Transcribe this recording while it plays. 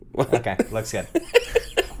Okay, looks good.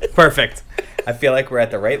 Perfect. I feel like we're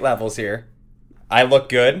at the right levels here. I look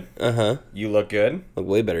good. Uh-huh. You look good. Look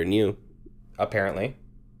way better than you. Apparently.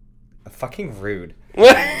 Fucking rude.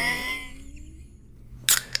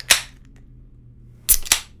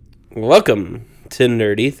 Welcome to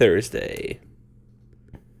Nerdy Thursday.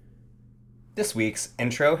 This week's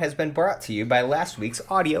intro has been brought to you by last week's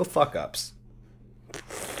audio fuck-ups.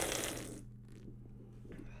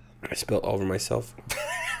 I spilled all over myself.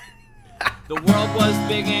 The world was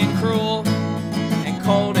big and cruel, and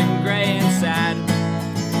cold and gray and sad.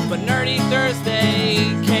 But Nerdy Thursday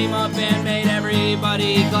came up and made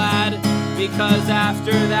everybody glad. Because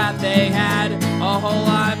after that they had a whole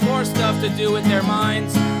lot more stuff to do with their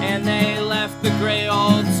minds. And they left the gray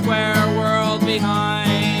old square world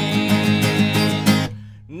behind.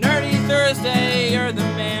 Nerdy Thursday, you're the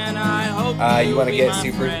man I hope you wanna be get my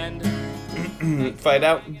super- friend. Find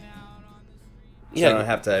out. Yeah. I don't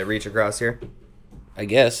have to reach across here. I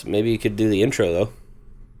guess. Maybe you could do the intro, though.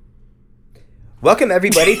 Welcome,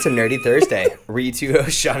 everybody, to Nerdy Thursday. We're you two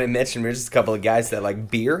hosts, Sean and Mitch, and we're just a couple of guys that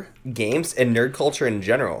like beer, games, and nerd culture in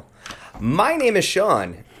general. My name is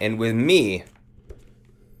Sean, and with me,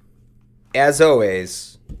 as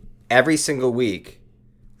always, every single week,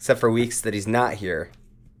 except for weeks that he's not here,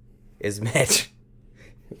 is Mitch.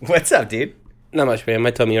 What's up, dude? Not much, man.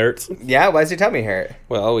 My tummy hurts. Yeah, why's your tummy hurt?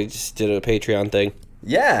 Well, we just did a Patreon thing.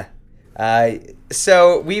 Yeah.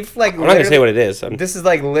 So we've like. I'm not going to say what it is. This is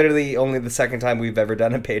like literally only the second time we've ever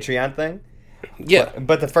done a Patreon thing. Yeah.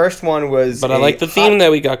 But the first one was. But I like the theme that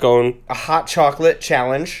we got going. A hot chocolate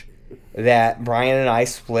challenge that Brian and I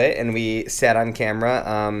split, and we sat on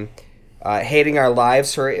camera, hating our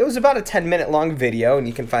lives for. It was about a 10-minute long video, and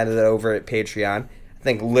you can find it over at Patreon. I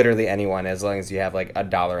think literally anyone, as long as you have like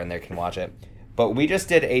 $1 in there, can watch it. But we just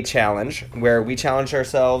did a challenge where we challenged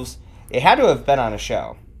ourselves. It had to have been on a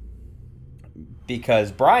show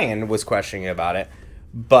because Brian was questioning about it.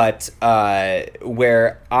 But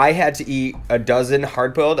where I had to eat a dozen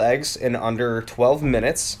hard-boiled eggs in under 12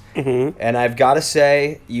 minutes. Mm-hmm. And I've got to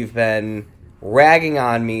say, you've been ragging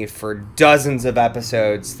on me for dozens of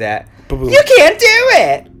episodes that you can't do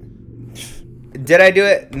it. Did I do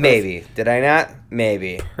it? Maybe. Did I not?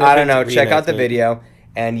 Maybe. I don't know. Check out the video.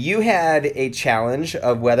 And you had a challenge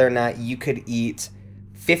of whether or not you could eat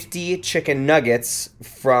 50 chicken nuggets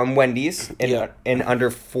from Wendy's in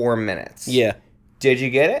under 4 minutes. Yeah. Did you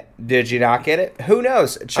get it? Did you not get it? Who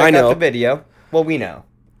knows? I Check know. out the video. Well, we know.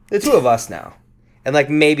 The two of us know. And like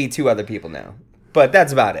maybe 2 other people know. But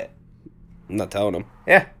that's about it. I'm not telling them.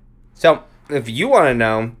 Yeah. So if you want to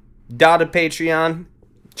know, dotted Patreon,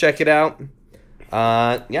 check it out.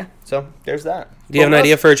 Yeah. So there's that. Do you have an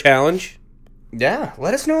idea for a challenge? Yeah.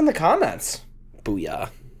 Let us know in the comments. Booyah.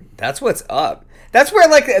 That's what's up. That's where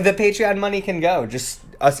like the Patreon money can go. Just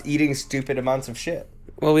us eating stupid amounts of shit.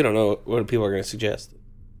 Well, we don't know what people are going to suggest.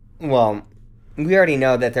 Well, we already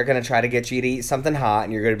know that they're going to try to get you to eat something hot,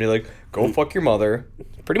 and you're going to be like, go fuck your mother.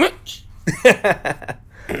 Pretty much.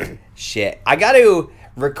 Shit. I got to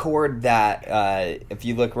record that. If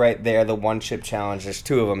you look right there, the one chip challenge, there's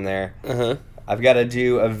 2 of them there. Uh-huh. I've got to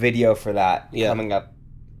do a video for that coming up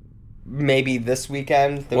maybe this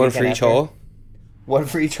weekend. One for each hole? One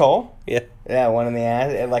for each hole? Yeah. Yeah, one in the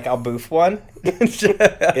ass. And like, I'll boof one.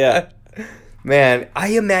 Yeah. Man, I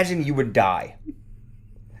imagine you would die.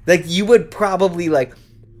 Like, you would probably, like...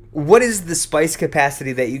 What is the spice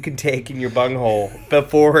capacity that you can take in your bunghole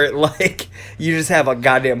before, like, you just have a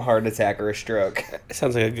goddamn heart attack or a stroke?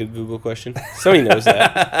 Sounds like a good Google question. Somebody knows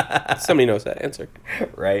that. Somebody knows that answer.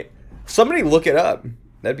 Right. Somebody look it up.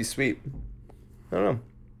 That'd be sweet. I don't know.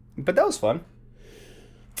 But that was fun.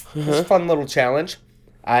 It was a fun little challenge.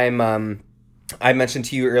 I mentioned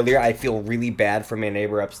to you earlier, I feel really bad for my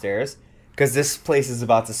neighbor upstairs. Because this place is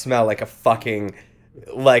about to smell like a fucking,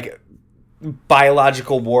 like,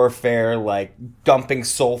 biological warfare, like, dumping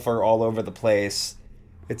sulfur all over the place.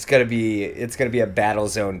 It's gonna be a battle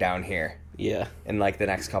zone down here. Yeah. In, like, the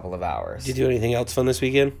next couple of hours. Did you do anything else fun this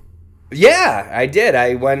weekend? Yeah, I did.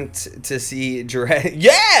 I went to see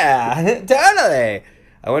Yeah! Totally!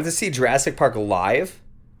 I went to see Jurassic Park live.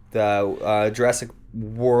 The Jurassic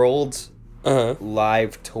World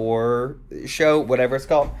live tour show, whatever it's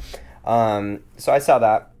called. So I saw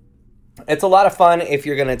that. It's a lot of fun if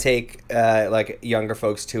you're gonna take like younger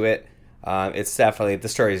folks to it. It's definitely, the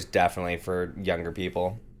story is definitely for younger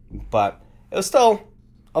people, but it was still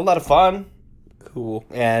a lot of fun. Cool.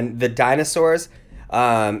 And the dinosaurs,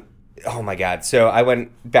 oh my god! So I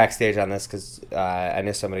went backstage on this because I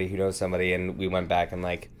knew somebody who knows somebody, and we went back and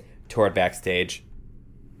like toured backstage.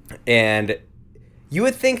 And you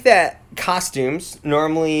would think that costumes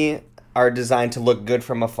normally are designed to look good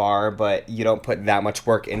from afar, but you don't put that much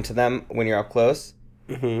work into them when you're up close.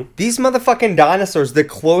 Mm-hmm. These motherfucking dinosaurs, the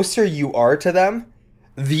closer you are to them,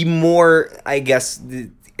 the more, I guess,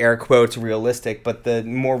 the air quotes realistic, but the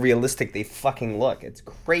more realistic they fucking look. It's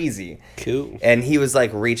crazy. Cool. And he was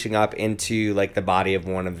like reaching up into like the body of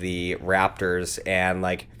one of the raptors and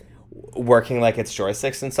like working like its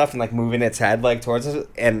joysticks and stuff and like moving its head like towards us,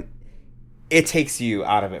 and it takes you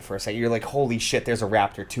out of it for a second. You're like, holy shit, there's a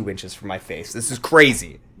raptor 2 inches from my face. This is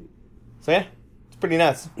crazy. So yeah, it's pretty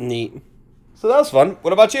nuts. Neat. So that was fun.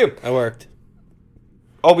 What about you? I worked.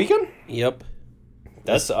 All weekend? Yep.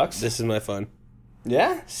 That sucks. This is my fun.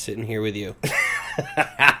 Yeah? Sitting here with you.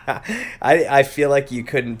 I feel like you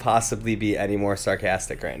couldn't possibly be any more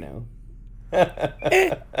sarcastic right now.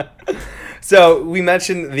 So we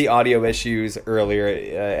mentioned the audio issues earlier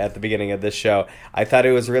at the beginning of this show. I thought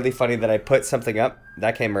it was really funny that I put something up.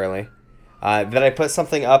 That came early. That I put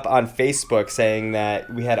something up on Facebook saying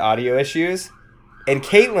that we had audio issues. And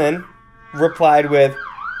Caitlin replied with,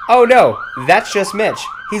 "Oh no, that's just Mitch.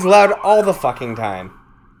 He's loud all the fucking time."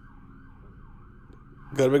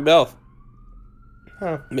 Go to McBelf.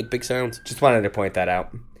 Huh. Make big sounds. Just wanted to point that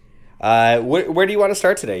out. Where do you want to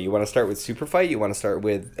start today? You want to start with Super Fight? You want to start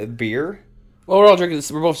with beer? Well, we're all drinking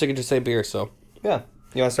this. We're both drinking the same beer, so. Yeah.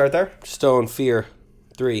 You want to start there? Stone Fear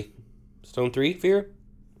 3. Stone 3 Fear?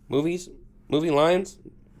 Movies? Movie Lions?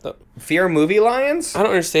 Fear Movie Lions? I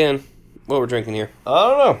don't understand what we're drinking here. I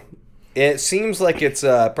don't know. It seems like it's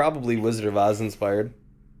probably Wizard of Oz inspired.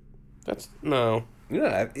 No.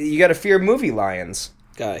 You got to Fear Movie Lions.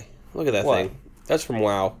 Guy, look at that What? thing. That's from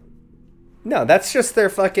WoW. No, that's just their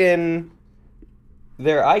icon.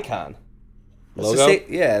 That's Logo?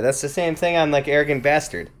 That's the same thing on like Arrogant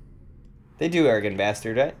Bastard. They do Arrogant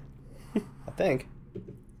Bastard, right? I think.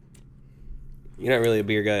 You're not really a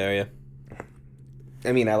beer guy, are you?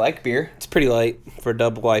 I mean, I like beer. It's pretty light for a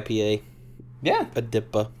double IPA. Yeah. A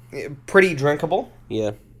dippa. Pretty drinkable,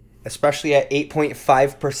 Yeah. especially at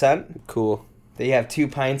 8.5%. Cool. That you have 2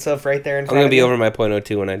 pints of right there in I'm front going to of be you. over my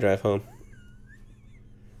 .02 when I drive home.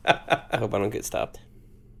 I hope I don't get stopped.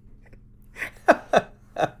 I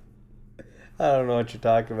don't know what you're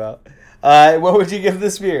talking about. What would you give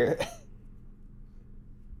this beer?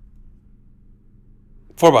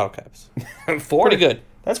 4 bottle caps. 4? Pretty good.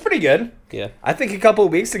 That's pretty good. Yeah. I think a couple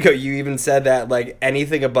of weeks ago you even said that like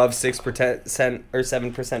anything above 6% or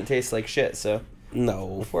 7% tastes like shit. So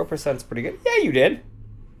No. 4% is pretty good. Yeah, you did.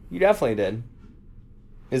 You definitely did.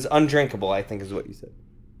 Is undrinkable, I think, is what you said.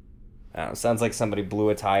 I don't know. Sounds like somebody blew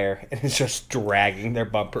a tire and is just dragging their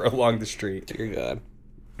bumper along the street. Dear God.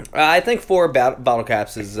 I think 4 bottle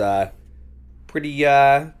caps is pretty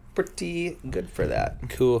good for that.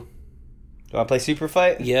 Cool. Do you want to play Super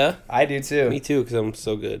Fight? Yeah? I do too. Me too, because I'm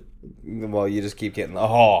so good. Well, you just keep getting.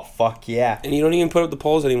 Oh, fuck yeah. And you don't even put up the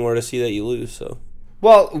polls anymore to see that you lose, so.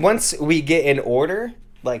 Well, once we get in order,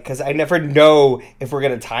 like, because I never know if we're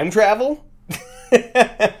going to time travel.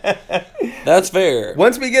 That's fair.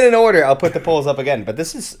 Once we get in order, I'll put the polls up again. But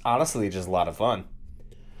this is honestly just a lot of fun.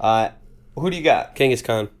 Who do you got? Genghis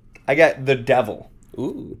Khan. I got the devil.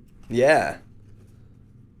 Ooh. Yeah.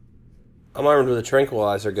 I'm armed with a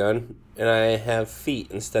tranquilizer gun, and I have feet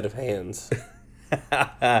instead of hands.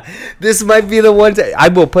 This might be the one. I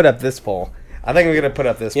will put up this poll. I think I'm gonna put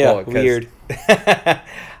up this Yeah, poll. 'Cause weird.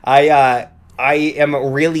 I am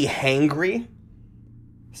really hangry,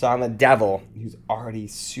 so I'm a devil who's already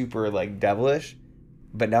super like devilish,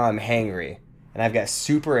 but now I'm hangry, and I've got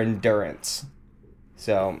super endurance,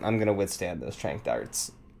 so I'm gonna withstand those trank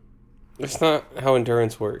darts. That's not how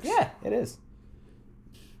endurance works. Yeah, it is.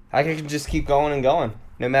 I can just keep going and going,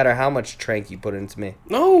 no matter how much trank you put into me.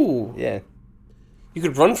 No! Yeah. You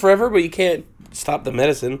could run forever, but you can't stop the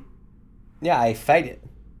medicine. Yeah, I fight it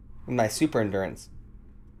with my super endurance.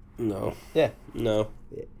 No. Yeah. No.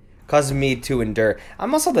 Causes me to endure.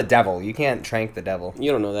 I'm also the devil. You can't trank the devil.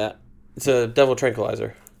 You don't know that. It's a devil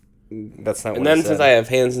tranquilizer. That's not what And then it said. since I have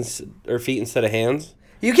hands or feet instead of hands,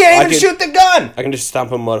 You can't I even could- shoot the gun! I can just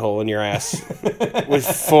stomp a mud hole in your ass with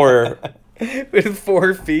 4. With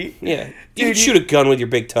 4 feet? Yeah. You Dude, can shoot a gun with your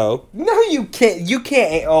big toe. No, you can't. You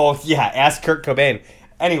can't. Oh, yeah. Ask Kurt Cobain.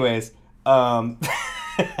 Anyways.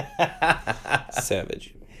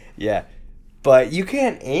 Savage. Yeah. But you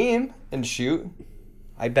can't aim and shoot.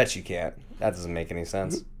 I bet you can't. That doesn't make any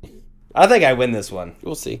sense. I think I win this one.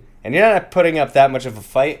 We'll see. And you're not putting up that much of a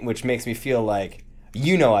fight, which makes me feel like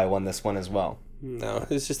you know I won this one as well. No,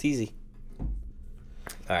 it's just easy. All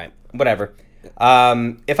right. Whatever.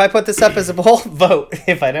 If I put this up as a poll, vote.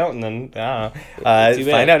 If I don't, then I don't know. Too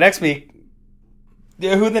bad. Find out next week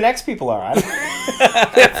who the next people are. I don't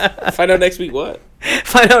Find out next week what?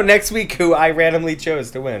 Find out next week who I randomly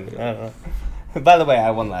chose to win. I don't know. By the way,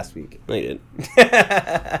 I won last week. No, you didn't.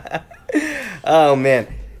 Oh, man.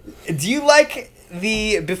 Do you like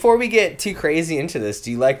before we get too crazy into this,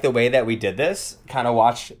 do you like the way that we did this? Kind of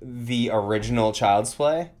watch the original Child's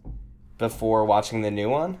Play before watching the new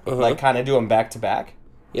one? Like, kind of do them back to back?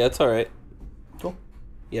 Yeah, that's all right. Cool.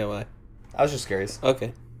 Yeah, why? I was just curious.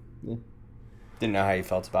 Okay. Didn't know how you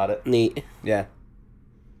felt about it. Neat. Yeah.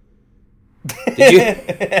 Did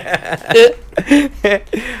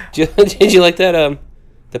you? Did you like that?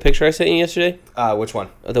 The picture I sent you yesterday? Which one?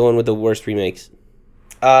 The one with the worst remakes.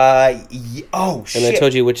 Oh, shit. And I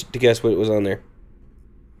told you to guess what was on there.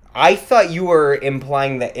 I thought you were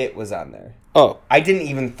implying that it was on there. Oh. I didn't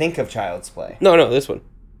even think of Child's Play. No, this one.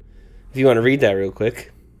 If you want to read that real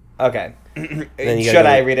quick. Okay. Should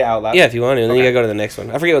I read it out loud? Yeah, if you want to. And then you got to go to the next one.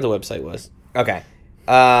 I forget what the website was. Okay.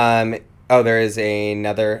 There is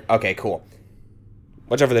another. Okay, cool.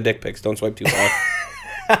 Watch out for the dick pics. Don't swipe too far.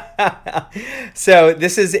 So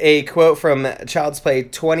this is a quote from Child's Play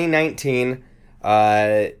 2019.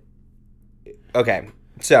 Okay.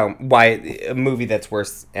 So, why a movie that's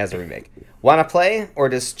worse as a remake? Want to play, or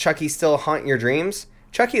does Chucky still haunt your dreams?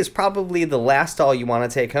 Chucky is probably the last doll you want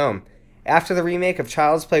to take home. After the remake of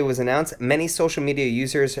Child's Play was announced, many social media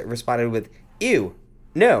users responded with "Ew,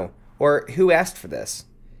 no," or "Who asked for this?"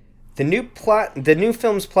 The new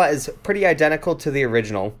film's plot is pretty identical to the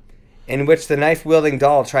original, in which the knife-wielding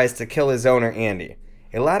doll tries to kill his owner, Andy.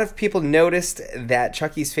 A lot of people noticed that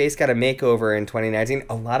Chucky's face got a makeover in 2019.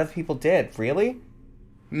 A lot of people did. Really?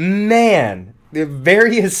 Man, they're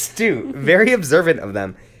very astute, very observant of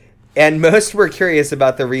them. And most were curious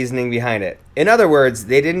about the reasoning behind it. In other words,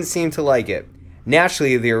 they didn't seem to like it.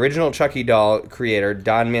 Naturally, the original Chucky doll creator,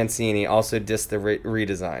 Don Mancini, also dissed the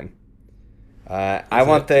redesign. I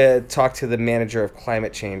want to talk to the manager of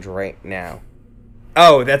climate change right now.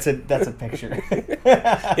 Oh, that's a picture.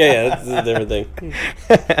 yeah, that's a different thing.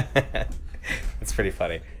 That's pretty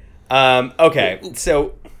funny. Okay,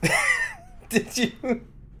 so did you?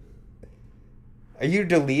 Are you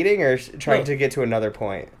deleting or trying to get to another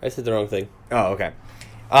point? I said the wrong thing. Oh, okay.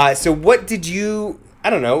 So what did you? I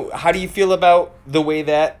don't know. How do you feel about the way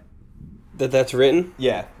that's written?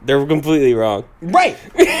 Yeah, They're completely wrong. right.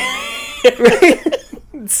 Right?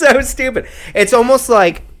 It's so stupid. It's almost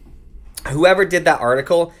like whoever did that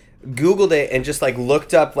article Googled it and just like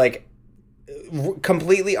looked up like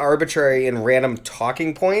completely arbitrary and random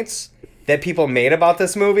talking points that people made about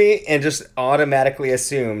this movie and just automatically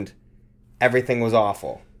assumed everything was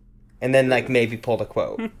awful. And then like maybe pulled a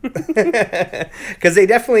quote. Because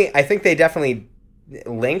I think they definitely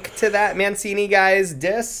link to that Mancini guy's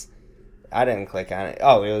diss. I didn't click on it.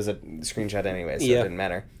 Oh, it was a screenshot anyway, so it didn't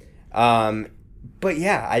matter. But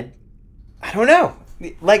yeah, I don't know.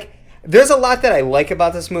 Like, there's a lot that I like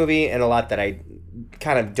about this movie and a lot that I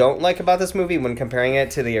kind of don't like about this movie when comparing it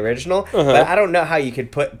to the original. But I don't know how you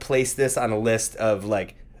could place this on a list of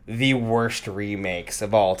like the worst remakes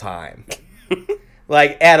of all time.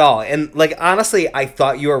 Like, at all. And like, honestly, I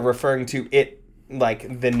thought you were referring to it,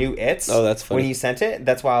 like the new It's. Oh, that's funny. When you sent it.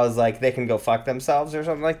 That's why I was like, they can go fuck themselves or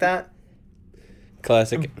something like that.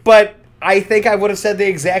 Classic. But I think I would have said the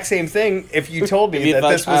exact same thing if you told me that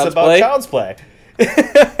this was about Child's Play.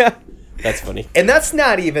 That's funny. And that's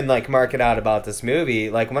not even like marking out about this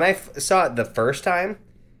movie. Like when I saw it the first time,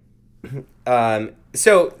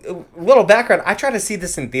 so little background, I tried to see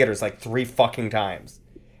this in theaters like 3 fucking times.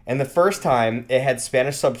 And the first time it had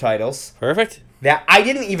Spanish subtitles. Perfect. That I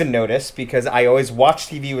didn't even notice because I always watch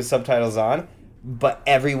TV with subtitles on, but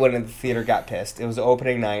everyone in the theater got pissed. It was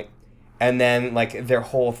opening night. And then, like, their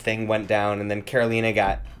whole thing went down, and then Carolina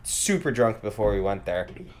got super drunk before we went there.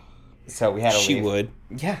 So we had to leave. She would.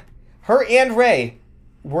 Yeah. Her and Ray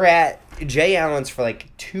were at Jay Allen's for,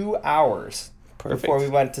 like, 2 hours before we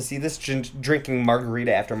went to see this, drinking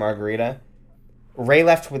margarita after margarita. Ray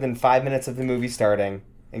left within 5 minutes of the movie starting,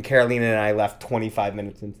 and Carolina and I left 25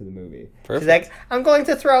 minutes into the movie. Perfect. She's like, I'm going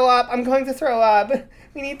to throw up.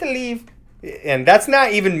 We need to leave. And that's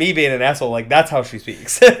not even me being an asshole. Like, that's how she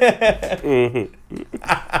speaks. Mm-hmm.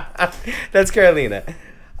 That's Carolina.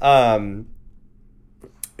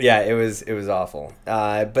 Yeah, it was awful.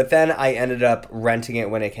 But then I ended up renting it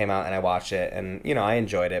when it came out, and I watched it, and you know I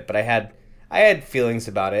enjoyed it. But I had feelings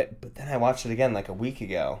about it. But then I watched it again like a week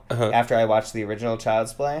ago after I watched the original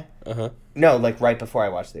Child's Play. No, like right before I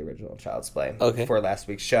watched the original Child's Play. Okay. Before last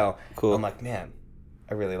week's show. Cool. I'm like, man,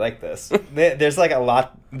 I really like this. There's like a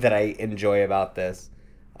lot that I enjoy about this.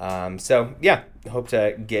 So yeah, hope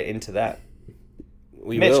to get into that.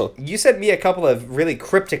 We Mitch, will. You sent me a couple of really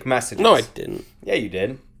cryptic messages. No, I didn't. Yeah, you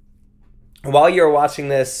did. while you were watching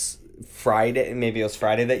this Friday, maybe it was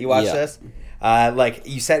Friday that you watched Yeah. this, like,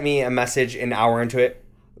 you sent me a message an hour into it.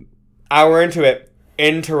 Hour into it,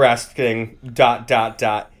 interesting, ...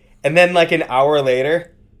 And then, like, an hour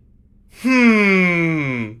later, ...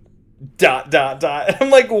 I'm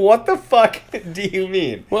like, what the fuck do you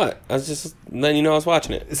mean? What? I was just letting you know I was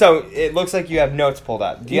watching it. So, it looks like you have notes pulled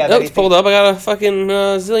up. Do you have Notes anything? pulled up. I got a fucking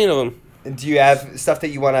zillion of them. Do you have stuff that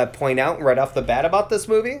you want to point out right off the bat about this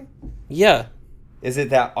movie? Yeah. Is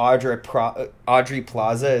it that Audrey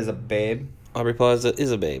Plaza is a babe? Aubrey Plaza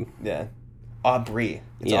is a babe. Yeah. Aubrey.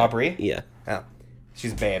 It's Yeah. Aubrey? Yeah. Oh.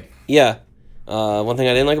 She's a babe. Yeah. One thing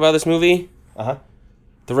I didn't like about this movie, Uh-huh.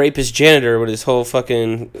 the rapist janitor with his whole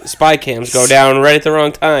fucking spy cams go down right at the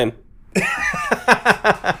wrong time.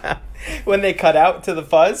 When they cut out to the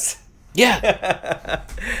fuzz? Yeah.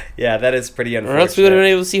 Yeah, that is pretty Or unfortunate. else we would have been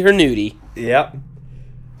able to see her nudie. Yep.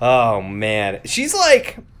 Oh, man. She's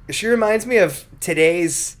like... She reminds me of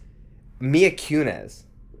today's Mia Kunis.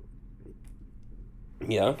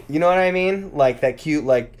 Yeah. You know what I mean? Like, that cute,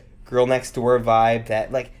 like, girl next door vibe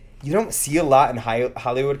that, like, you don't see a lot in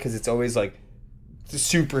Hollywood because it's always, like,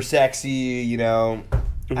 super sexy, you know?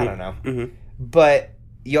 I don't know. Mm-hmm. But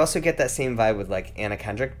you also get that same vibe with, like, Anna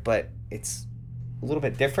Kendrick, but it's a little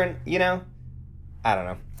bit different, you know? I don't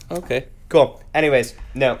know. Okay. Cool. Anyways,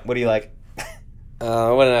 no, what do you like?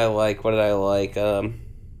 What did I like?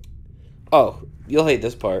 Oh, you'll hate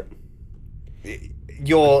this part.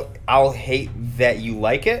 I'll hate that you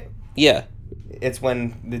like it. Yeah. It's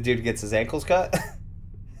when the dude gets his ankles cut.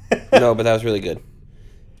 No, but that was really good.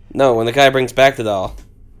 No, when the guy brings back the doll.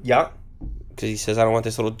 Yeah. Because he says, I don't want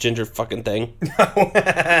this little ginger fucking thing.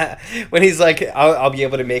 When he's like, I'll be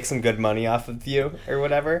able to make some good money off of you or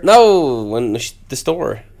whatever. No, when the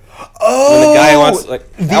store. Oh, When the guy wants, like,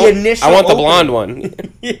 initial. I want the opening. blonde one.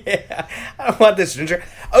 Yeah, I don't want this ginger.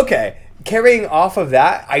 Okay, carrying off of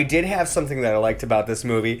that, I did have something that I liked about this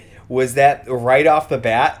movie. Was that right off the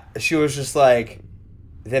bat, she was just like,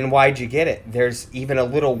 then why'd you get it? There's even a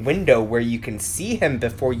little window where you can see him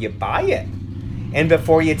before you buy it. And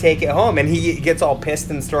before you take it home. And he gets all pissed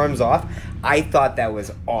and storms off. I thought that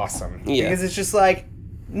was awesome. Yeah. Because it's just like,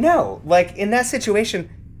 no. Like, in that situation,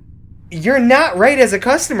 you're not right as a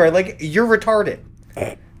customer. Like, you're retarded.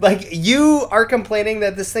 Like, you are complaining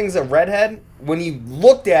that this thing's a redhead when you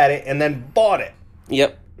looked at it and then bought it.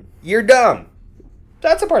 Yep. You're dumb.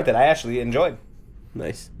 That's a part that I actually enjoyed.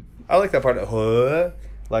 Nice. I like that part of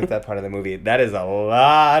like that part of the movie. That is a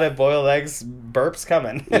lot of boiled eggs burps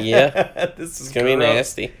coming. Yeah. This is It's going to be gross.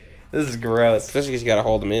 nasty. This is gross. Especially because you got to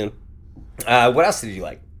hold them in. What else did you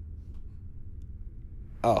like?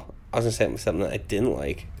 Oh, I was going to say something that I didn't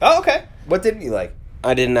like. Oh, okay. What didn't you like?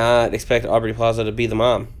 I did not expect Aubrey Plaza to be the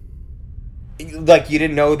mom. Like, you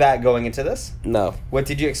didn't know that going into this? No. What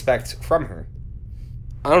did you expect from her?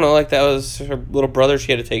 I don't know, like that was her little brother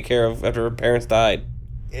she had to take care of after her parents died.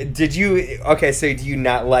 Did you... Okay, so do you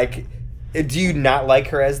not like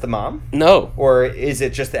her as the mom? No. Or is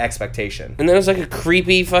it just the expectation? And then it was like a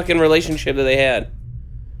creepy fucking relationship that they had.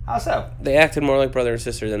 How so? They acted more like brother and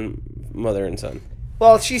sister than mother and son.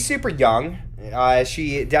 Well, she's super young.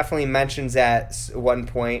 She definitely mentions at one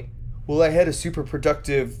point, well, I had a super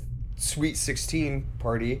productive Sweet 16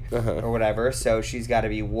 party or whatever, so she's got to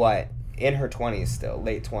be, what, in her 20s still,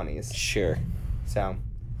 late 20s. Sure. So,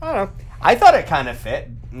 I don't know. I thought it kind of fit,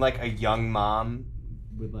 like a young mom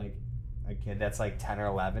with, like, a kid that's, like, 10 or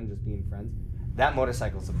 11 just being friends. That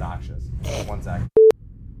motorcycle's obnoxious. One sec.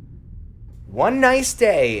 One nice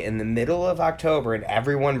day in the middle of October and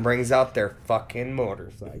everyone brings out their fucking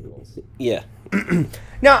motorcycles. Yeah.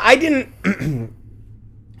 No, I didn't...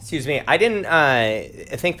 Excuse me. I didn't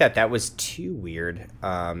think that was too weird.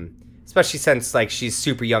 Especially since, like, she's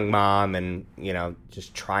super young mom and, you know,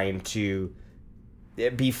 just trying to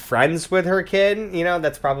be friends with her kid. You know,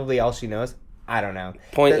 that's probably all she knows. I don't know.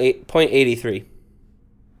 Point 83.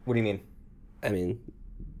 What do you mean? I mean,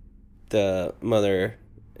 the mother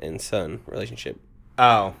and son relationship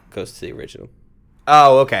Oh. goes to the original.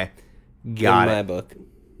 Oh, okay. Got in it. my book.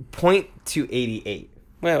 Point to 88.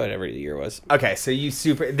 Well, whatever the year was. Okay, so you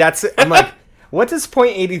I'm like, what does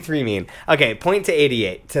point 83 mean? Okay, point to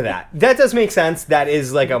 88 to that. That does make sense. That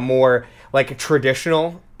is like a more like a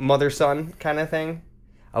traditional mother-son kind of thing.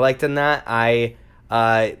 I liked in that.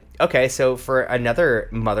 Okay, so for another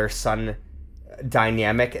mother-son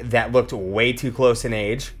dynamic that looked way too close in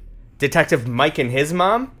age, Detective Mike and his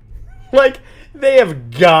mom, like, they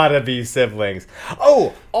have gotta be siblings.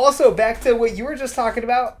 Oh, also back to what you were just talking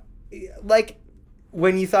about, like,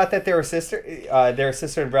 when you thought that they were sister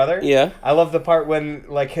and brother. Yeah. I love the part when,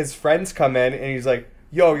 like, his friends come in and he's like,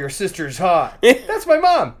 yo, your sister's hot. That's my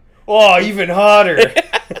mom. Oh, even hotter.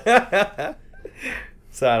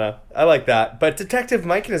 So I don't know. I like that. But Detective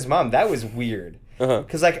Mike and his mom, that was weird.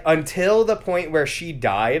 Because, like, until the point where she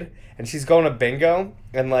died and she's going to bingo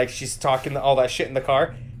and, like, she's talking all that shit in the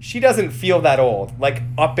car, she doesn't feel that old. Like,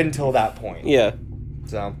 up until that point. Yeah.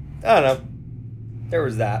 So, I don't know. There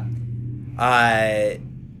was that.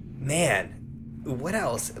 Man, what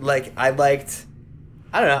else? Like, I liked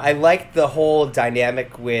the whole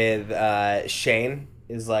dynamic with Shane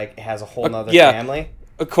is, like, has a whole nother family.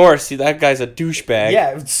 Of course, see, that guy's a douchebag.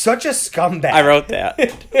 Yeah, such a scumbag. I wrote that.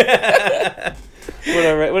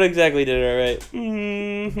 What exactly did I write?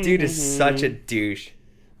 Dude is such a douche.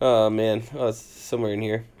 Oh, man. Oh, it's somewhere in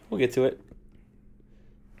here. We'll get to it.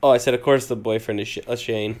 Oh, I said, of course, the boyfriend is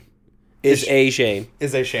Shane. Is a Shane.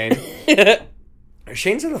 Is a Shane.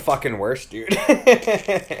 Shane's are the fucking worst, dude.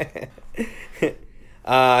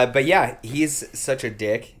 But yeah, he's such a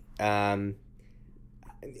dick.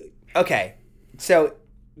 Okay, so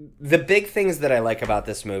the big things that I like about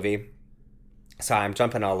this movie... Sorry, I'm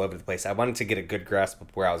jumping all over the place. I wanted to get a good grasp of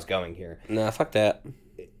where I was going here. Nah, fuck that.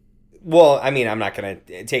 Well, I mean, I'm not going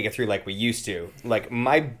to take it through like we used to. Like,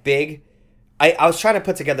 my big... I was trying to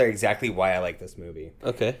put together exactly why I like this movie.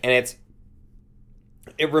 Okay. And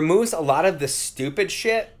it removes a lot of the stupid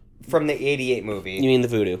shit from the 88 movie. You mean the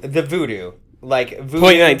voodoo? The voodoo. Like, voodoo...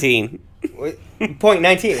 Point 19. Point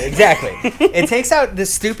 19, exactly. It takes out the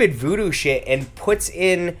stupid voodoo shit and puts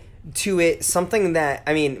in... to it something that,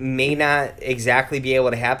 I mean, may not exactly be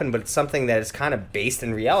able to happen, but it's something that is kind of based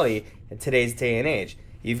in reality in today's day and age.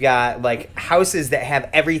 You've got, like, houses that have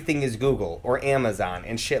everything is Google or Amazon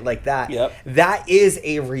and shit like that. Yep. That is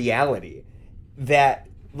a reality. That,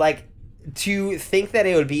 like, to think that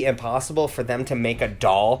it would be impossible for them to make a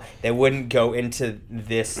doll that wouldn't go into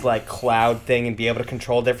this, like, cloud thing and be able to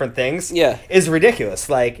control different things is ridiculous.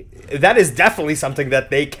 Like, that is definitely something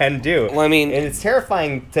that they can do. Well, I mean... And it's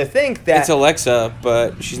terrifying to think that... It's Alexa,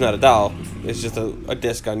 but she's not a doll. It's just a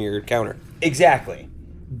disc on your counter. Exactly.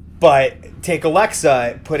 But take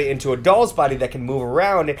Alexa, put it into a doll's body that can move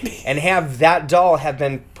around, and have that doll have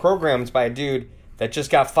been programmed by a dude that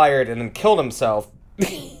just got fired and then killed himself...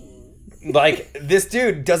 Like, this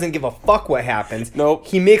dude doesn't give a fuck what happens. Nope.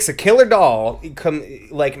 He makes a killer doll,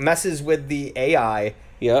 messes with the AI,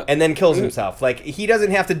 and then kills himself. Like, he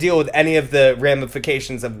doesn't have to deal with any of the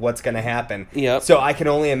ramifications of what's going to happen. Yep. So I can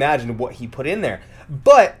only imagine what he put in there.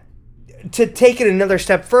 But, to take it another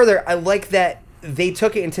step further, I like that they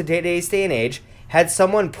took it into today's day and age, had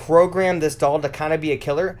someone program this doll to kind of be a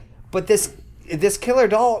killer, but this killer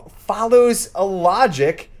doll follows a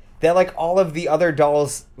logic that, like, all of the other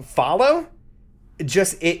dolls follow,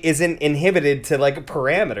 just it isn't inhibited to, like,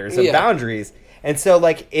 parameters and boundaries. And so,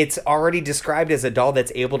 like, it's already described as a doll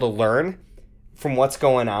that's able to learn from what's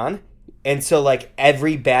going on. And so, like,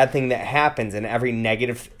 every bad thing that happens and every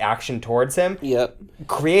negative action towards him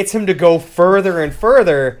creates him to go further and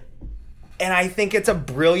further. And I think it's a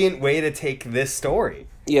brilliant way to take this story.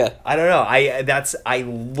 Yeah. I don't know. I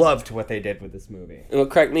loved what they did with this movie. And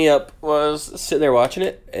what cracked me up was sitting there watching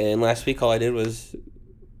it, and last week all I did was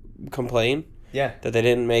complain that they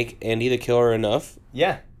didn't make Andy the killer enough.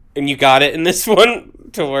 Yeah. And you got it in this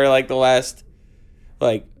one to where, like, the last,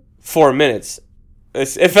 like, 4 minutes,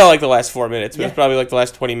 it felt like the last 4 minutes, but it's probably like the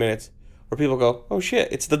last 20 minutes where people go, oh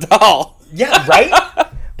shit, it's the doll. Yeah, right?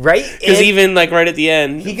 Right? Because even, like, right at the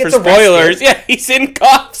end, he for gets spoilers, he's in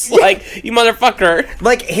cuffs. Like, you motherfucker.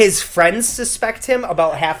 Like, his friends suspect him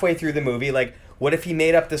about halfway through the movie. Like, what if he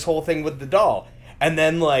made up this whole thing with the doll? And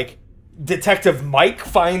then, like, Detective Mike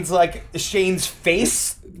finds, like, Shane's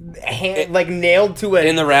face, nailed to it.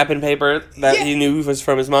 In the wrapping paper that he knew was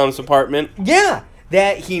from his mom's apartment. Yeah.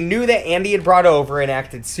 That he knew that Andy had brought over and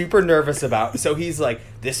acted super nervous about. So he's like,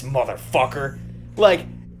 this motherfucker. Like...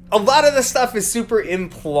 A lot of the stuff is super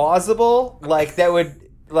implausible. Like, that would,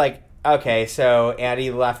 like, okay, so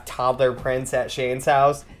Andy left toddler prints at Shane's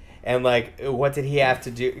house. And, like, what did he have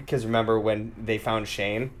to do? Because remember when they found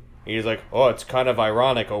Shane? He was like, oh, it's kind of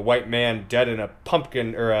ironic. A white man dead in a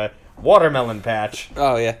pumpkin or a watermelon patch.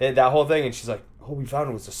 Oh, yeah. And that whole thing. And she's like, all we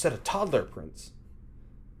found was a set of toddler prints.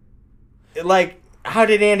 Like, how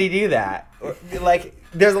did Andy do that? Like,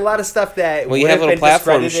 there's a lot of stuff that you have little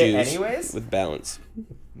platform shoes anyways. With balance.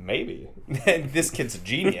 Maybe. This kid's a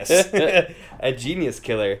genius. A genius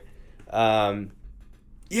killer.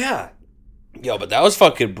 Yeah. Yo, but that was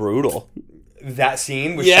fucking brutal. That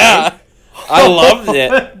scene was Shane? I loved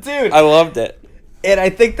it. Dude. I loved it. And I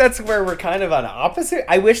think that's where we're kind of on opposite.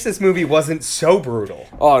 I wish this movie wasn't so brutal.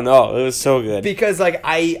 Oh, no. It was so good. Because, like,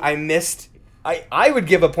 I missed... I would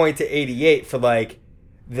give a point to 88 for, like,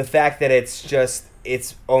 the fact that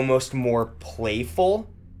it's almost more playful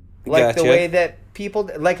Like the Gotcha. way that people,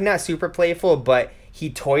 like not super playful, but he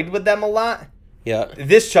toyed with them a lot. Yeah.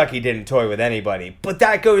 This Chucky didn't toy with anybody, but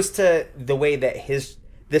that goes to the way that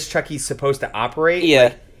this Chucky's supposed to operate. Yeah.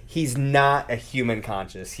 Like, he's not a human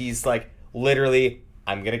conscious. He's like literally,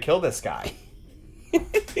 I'm gonna kill this guy.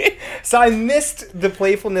 So I missed the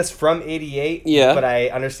playfulness from 88. Yeah. But I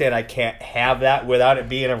understand I can't have that without it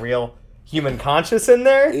being a real human conscious in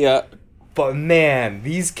there. Yeah. But man,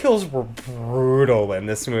 these kills were brutal in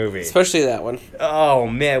this movie. Especially that one. Oh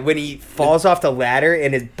man, when he falls off the ladder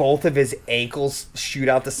and both of his ankles shoot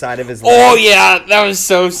out the side of his leg. Oh yeah, that was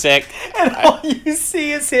so sick. And all you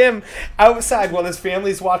see is him outside while his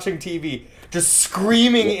family's watching TV, just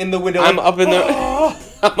screaming in the window. I'm like, up in the "Oh!"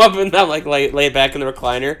 I'm like laid back in the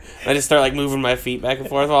recliner. And I just start like moving my feet back and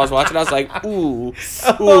forth while I was watching. I was like, ooh,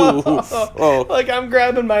 oh. Like I'm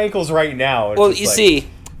grabbing my ankles right now. It's Well, just you like- see,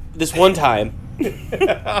 this one time,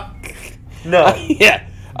 No. yeah,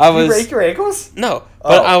 I You was break your ankles? no,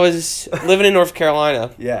 but Oh. I was living in North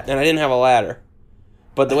Carolina. Yeah. and I didn't have a ladder.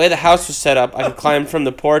 But the way the house was set up, I could climb from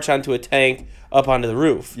the porch onto a tank up onto the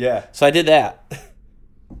roof. Yeah. So I did that.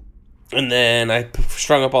 And then I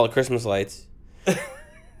strung up all the Christmas lights.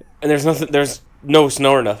 And there's no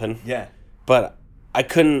snow or nothing. Yeah. But I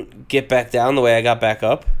couldn't get back down the way I got back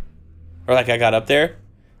up. Or like I got up there.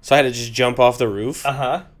 So I had to just jump off the roof.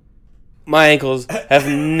 Uh-huh. My ankles have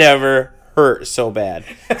never hurt so bad.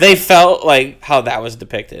 They felt like how that was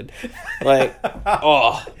depicted. Like,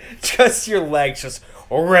 oh. Just your legs just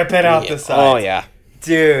ripping out the sides. Oh, yeah.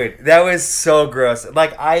 Dude, that was so gross.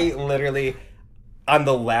 Like, I literally, on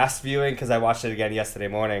the last viewing, because I watched it again yesterday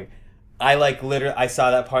morning, I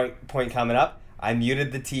saw that point coming up. I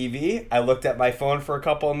muted the TV. I looked at my phone for a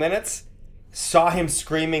couple of minutes, saw him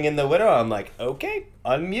screaming in the window. I'm like, okay,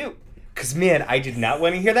 unmute. Because, man, I did not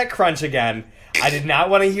want to hear that crunch again. I did not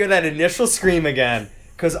want to hear that initial scream again.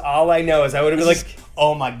 Because all I know is I would have been like,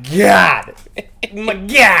 oh my God. My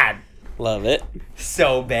God. Love it.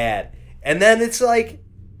 So bad. And then it's like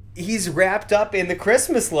he's wrapped up in the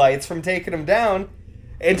Christmas lights from taking him down,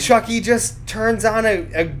 and Chucky just turns on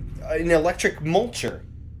an electric mulcher.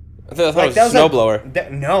 I thought Like, it was a like-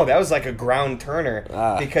 snowblower. No, that was like a ground turner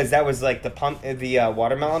because that was like the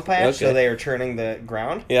watermelon patch, so Okay. they were churning the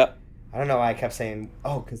ground. Yep. I don't know why I kept saying,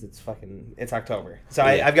 because it's October. So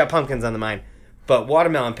Yeah. I've got pumpkins on the mind. But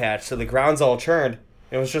watermelon patch, so the ground's all churned.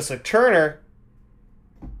 It was just a turner.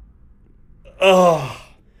 Oh,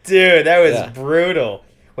 dude, that was Yeah. brutal.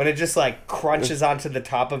 When it just like crunches onto the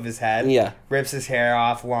top of his head. Yeah. Rips his hair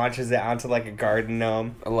off, launches it onto like a garden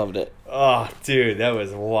gnome. I loved it. Oh, dude, that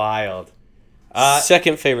was wild.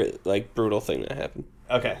 Second favorite, like, brutal thing that happened.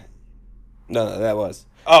 Okay. No, that was.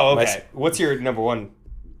 Oh, My okay. s- What's your number one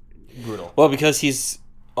brutal? Well, because he's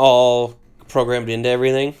all programmed into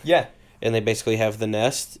everything, Yeah. and they basically have the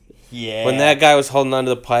nest. Yeah. When that guy was holding onto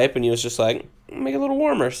the pipe, and he was just like, make it a little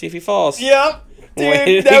warmer, see if he falls. Yep. Dude,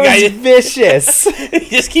 Wait, that guy- was vicious. He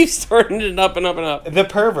just keeps turning it up and up and up. The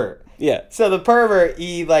pervert. Yeah. So the pervert,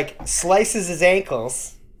 he like slices his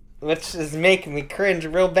ankles, which is making me cringe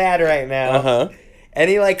real bad right now. Uh-huh. And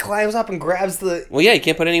he like climbs up and grabs the... Well, yeah, he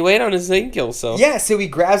can't put any weight on his ankle, so... Yeah, so he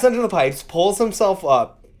grabs onto the pipes, pulls himself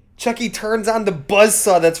up. Chucky turns on the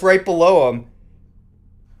buzzsaw that's right below him.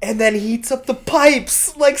 And then heats up the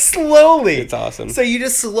pipes, like, slowly. It's awesome. So you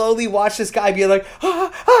just slowly watch this guy be like,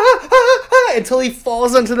 until he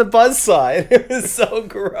falls onto the buzzsaw. And it was so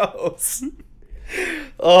gross.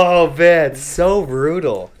 Oh, man, so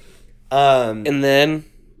brutal. And then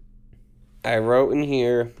I wrote in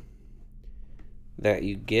here that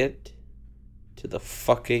you get to the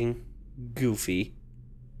fucking Goofy.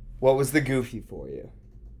 What was the Goofy for you?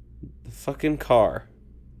 The fucking car.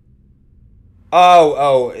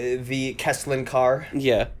 Oh, the Kesslin car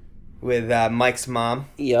Yeah. with Mike's mom.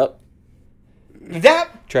 Yep.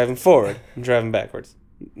 That... Driving forward and driving backwards.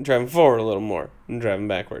 Driving forward a little more and driving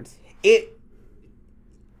backwards. It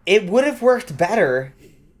would have worked better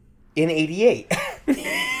in 88.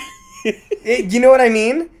 You know what I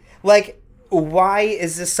mean? Like, why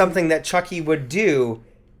is this something that Chucky would do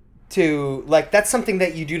to, like, that's something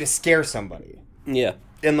that you do to scare somebody. Yeah.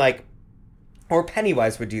 And, like, or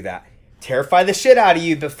Pennywise would do that. Terrify the shit out of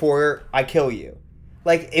you before I kill you.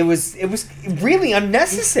 Like, it was really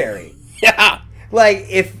unnecessary. Yeah. Like,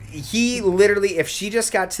 if she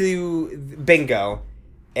just got to bingo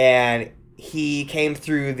and he came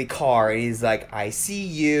through the car and he's like, I see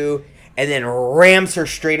you, and then rams her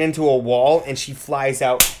straight into a wall and she flies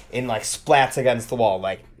out and, like, splats against the wall.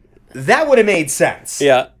 Like, that would have made sense.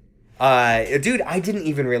 Yeah. Dude, I didn't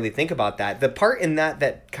even really think about that. The part in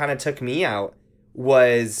that kind of took me out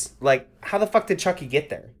was, like, how the fuck did Chucky get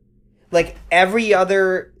there? Like, every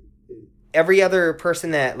other every other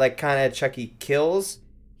person that like kind of Chucky kills,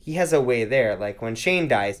 he has a way there. Like when Shane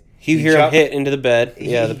dies, You hear him hit into the bed. He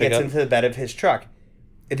The gets pickup. into the bed of his truck.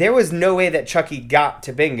 There was no way that Chucky got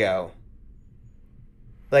to Bingo.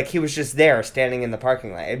 Like he was just there, standing in the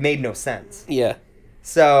parking lot. It made no sense. Yeah.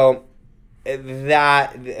 So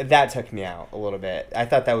that took me out a little bit. I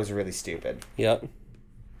thought that was really stupid. Yep.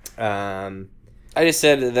 Um, I just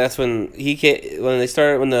said that's when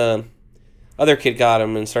when the other kid got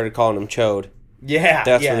him and started calling him Chode. yeah,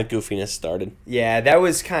 That's yeah. when the goofiness started. Yeah, that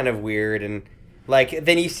was kind of weird, and like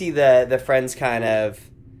then you see the friends kind of,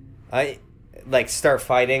 like start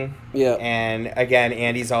fighting. Yeah. And again,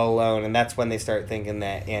 Andy's all alone, and that's when they start thinking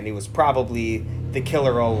that Andy was probably the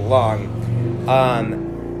killer all along.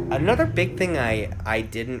 Another big thing I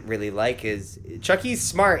didn't really like is Chucky's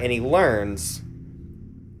smart and he learns,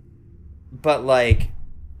 but like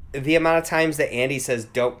the amount of times that Andy says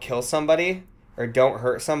don't kill somebody or don't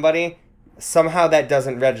hurt somebody, somehow that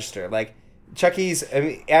doesn't register. Like Chucky's, I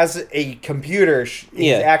mean, as a computer,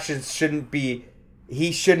 his actions shouldn't be.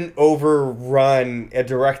 He shouldn't overrun a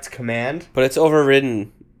direct command. But it's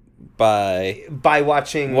overridden by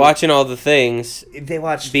watching all the things. They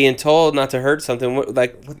watched. Being told not to hurt something.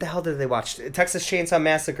 Like, what the hell did they watch? Texas Chainsaw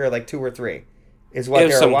Massacre, like 2 or 3, is what It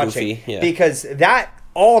was they were some watching. goofy, yeah. Because that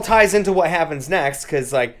all ties into what happens next.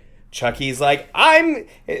 Because like Chucky's like,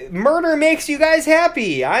 murder makes you guys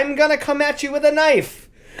happy. I'm gonna come at you with a knife.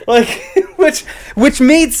 Like, which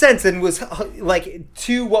made sense and was like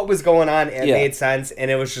to what was going on. It made sense, and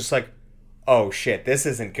it was just like, oh shit, this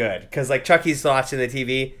isn't good. Because like Chucky's watching the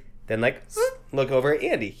TV, then like look over at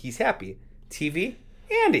Andy, he's happy. TV,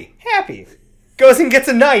 Andy, happy. Goes and gets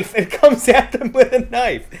a knife and comes at them with a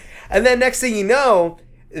knife, and then next thing you know,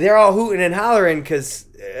 they're all hooting and hollering because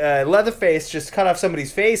Leatherface just cut off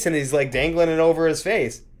somebody's face and he's like dangling it over his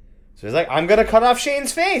face. So he's like, I'm gonna cut off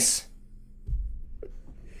Shane's face.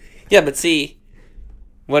 yeah, but see,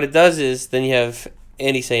 what it does is then you have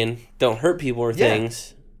Andy saying, don't hurt people or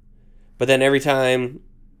things. But then every time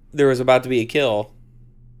there was about to be a kill,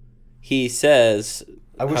 he says...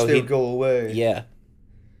 I wish they would go away. Yeah.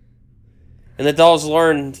 And the dolls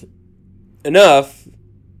learned enough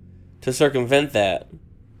to circumvent that.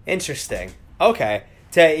 Interesting. Okay.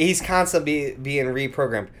 He's constantly being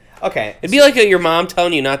reprogrammed. Okay. It'd be like your mom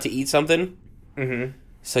telling you not to eat something. Mm-hmm.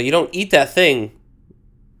 So you don't eat that thing,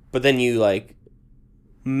 but then you, like,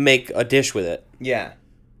 make a dish with it. Yeah.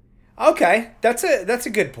 Okay. That's a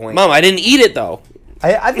good point. Mom, I didn't eat it, though.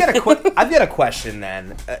 I've got a question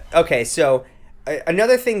then. Okay, so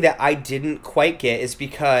another thing that I didn't quite get is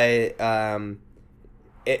because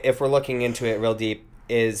if we're looking into it real deep,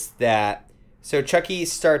 is that so Chucky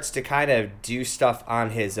starts to kind of do stuff on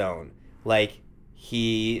his own. Like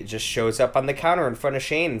he just shows up on the counter in front of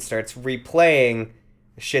Shane and starts replaying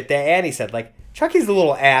shit that Annie said. Like Chucky's a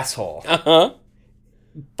little asshole. Uh-huh.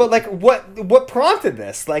 But like what prompted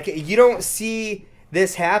this? Like you don't see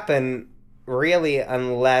this happen really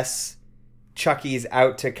unless Chucky's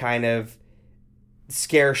out to kind of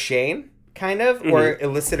scare Shane, kind of, or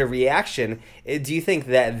elicit a reaction. Do you think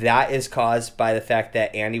that is caused by the fact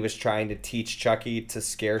that Andy was trying to teach Chucky to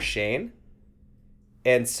scare Shane?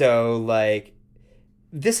 And so, like,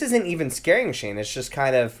 this isn't even scaring Shane. It's just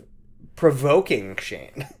kind of provoking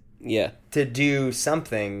Shane Yeah. to do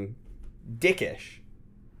something dickish.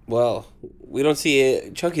 Well, we don't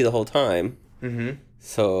see Chucky the whole time. Mm-hmm.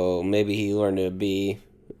 So maybe he learned to be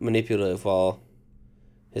manipulative while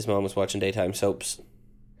his mom was watching daytime soaps.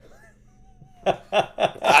 You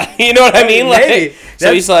know what I mean? Maybe.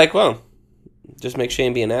 So he's like, well, just make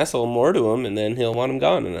Shane be an asshole more to him, and then he'll want him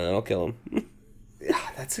gone, and then I'll kill him.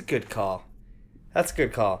 That's a good call. That's a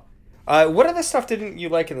good call. What other stuff didn't you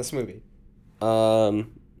like in this movie?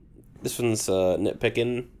 This one's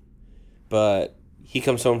nitpicking, but he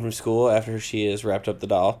comes home from school after she has wrapped up the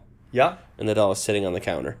doll. Yeah. And the doll is sitting on the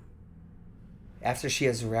counter. After she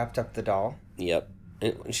has wrapped up the doll? Yep.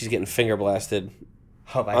 And she's getting finger blasted.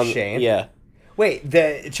 Oh, by Shane? Yeah. Wait,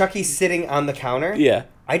 the Chucky's sitting on the counter? Yeah.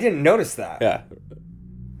 I didn't notice that. Yeah.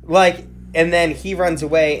 Like, and then he runs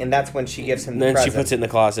away, and that's when she gives him the Then present. she puts it in the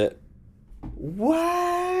closet.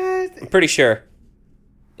 What? I'm pretty sure.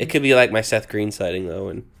 It could be like my Seth Green sighting, though.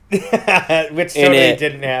 And Which totally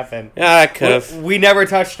didn't happen. Yeah, I could have. We never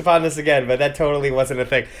touched upon this again, but that totally wasn't a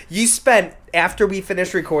thing. You spent, after we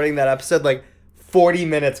finished recording that episode, like 40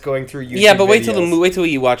 minutes going through YouTube Yeah, but wait videos. till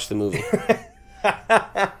you watch the movie.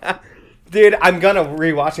 Dude, I'm gonna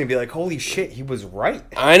rewatch it and be like, holy shit, he was right.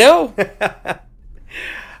 I know.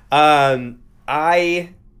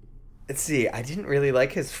 Let's see, I didn't really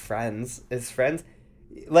like his friends.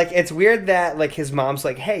 Like, it's weird that, like, his mom's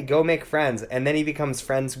like, hey, go make friends. And then he becomes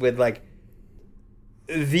friends with, like,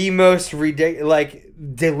 the most ridiculous, like,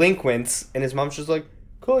 delinquents, and his mom's just like,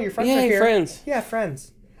 cool, your friends are here. Friends. Yeah,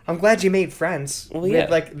 friends. I'm glad you made friends with,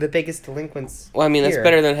 like, the biggest delinquents. Well, I mean, that's here.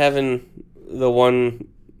 better than having the one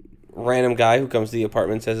random guy who comes to the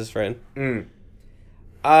apartments as his friend.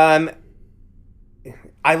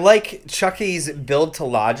 I like Chucky's build to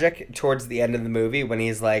logic towards the end of the movie when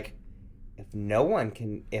he's like,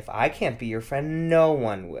 if I can't be your friend, no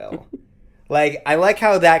one will. Like, I like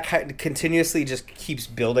how that continuously just keeps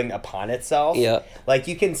building upon itself. Yeah. Like,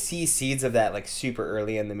 you can see seeds of that, like, super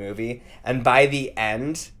early in the movie. And by the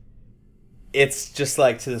end, it's just,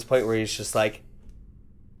 like, to this point where he's just like,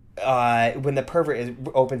 when the pervert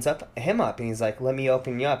opens him up, and he's like, let me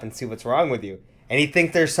open you up and see what's wrong with you. And he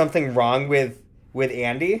thinks there's something wrong with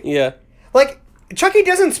Andy. Yeah. Like, Chucky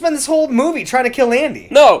doesn't spend this whole movie trying to kill Andy.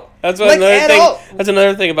 No, that's what Like, another at thing. all. That's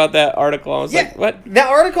another thing about that article. I was like, what? That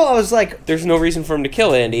article, I was like, There's no reason for him to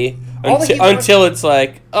kill Andy All that he wants- until it's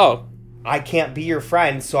like, oh, I can't be your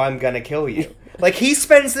friend, so I'm gonna kill you. Like, he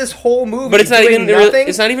spends this whole movie but it's not doing even. nothing.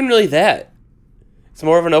 It's not even really that. It's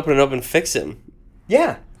more of an open up and fix him.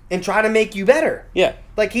 Yeah, and try to make you better. Yeah.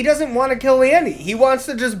 Like, he doesn't want to kill Andy. He wants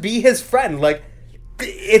to just be his friend. Like,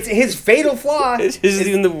 it's his fatal flaw. This is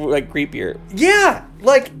even the like creepier. Yeah,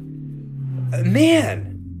 like,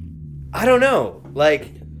 man, I don't know. Like,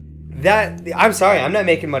 that, I'm sorry, I'm not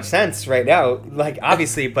making much sense right now, like,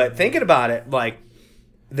 obviously, but thinking about it, like,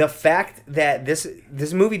 the fact that this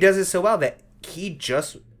movie does it so well that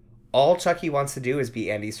all Chucky wants to do is be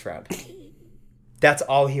Andy's friend. That's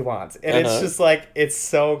all he wants. And it's just like, it's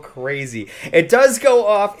so crazy. It does go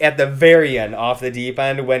off at the very end, off the deep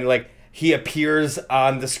end, when, like, he appears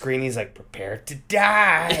on the screen. He's like, prepare to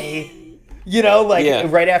die. You know,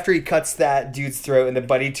 like, right after he cuts that dude's throat in the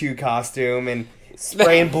Buddy 2 costume and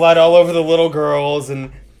spraying blood all over the little girls.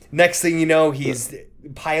 And next thing you know, he's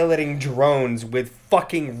piloting drones with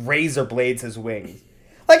fucking razor blades as wings.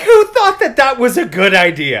 Like, who thought that was a good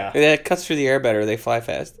idea? Yeah, it cuts through the air better. They fly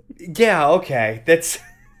fast. Yeah, okay.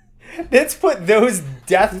 Let's put those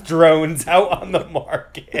death drones out on the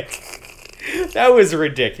market. That was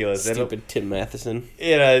ridiculous. Stupid Tim Matheson.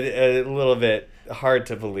 A little bit hard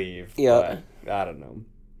to believe. Yeah. But I don't know.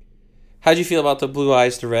 How'd you feel about the blue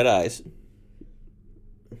eyes to red eyes?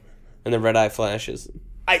 And the red eye flashes?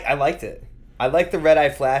 I liked it. I liked the red eye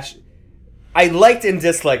flash. I liked and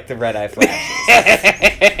disliked the red eye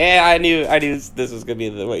flashes. I knew this was going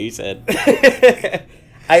to be what you said.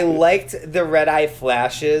 I liked the red eye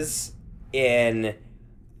flashes in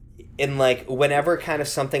like whenever kind of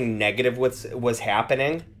something negative was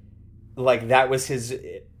happening, like that was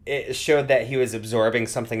it showed that he was absorbing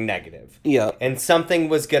something negative. Yeah. And something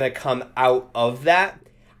was going to come out of that.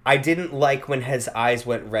 I didn't like when his eyes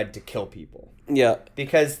went red to kill people. Yeah.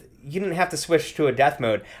 Because you didn't have to switch to a death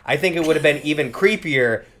mode. I think it would have been even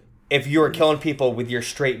creepier if you were killing people with your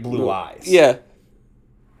straight blue eyes. Yeah.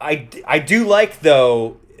 I do like,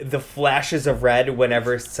 though, the flashes of red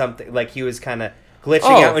whenever something, like he was kind of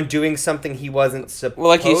glitching out and doing something he wasn't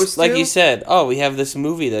supposed to. Like you said, we have this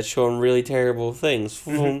movie that's showing really terrible things.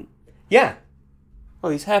 Mm-hmm. Yeah. Oh,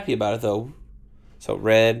 he's happy about it, though. So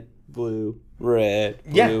red, blue, red,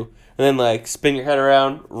 blue. Yeah. And then, like, spin your head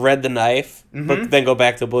around, red the knife, but then go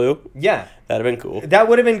back to blue. Yeah. That'd have been cool. That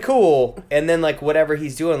would have been cool. And then, like, whatever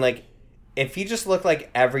he's doing, like, if he just looked like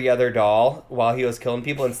every other doll while he was killing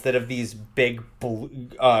people instead of these big blue,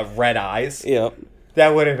 red eyes,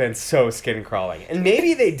 that would have been so skin-crawling. And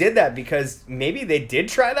maybe they did that because maybe they did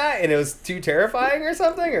try that and it was too terrifying or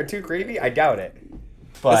something, or too creepy. I doubt it.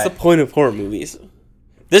 But that's the point of horror movies.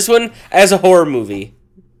 This one, as a horror movie,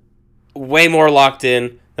 way more locked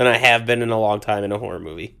in than I have been in a long time in a horror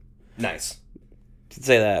movie. Nice. Could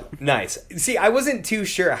say that. Nice. See, I wasn't too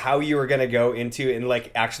sure how you were going to go into and, like,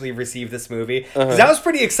 actually receive this movie. Because I was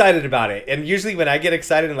pretty excited about it. And usually when I get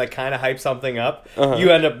excited and, like, kind of hype something up, you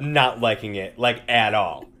end up not liking it, like, at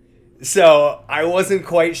all. So I wasn't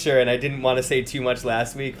quite sure, and I didn't want to say too much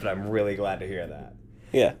last week, but I'm really glad to hear that.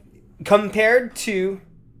 Yeah. Compared to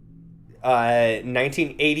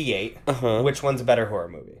 1988, which one's a better horror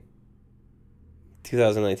movie?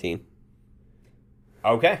 2019.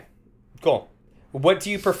 Okay. Cool. What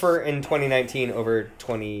do you prefer in 2019 over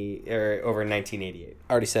 1988?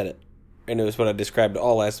 I already said it. And it was what I described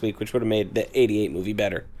all last week, which would have made the 88 movie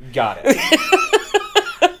better. Got it.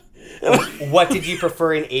 What did you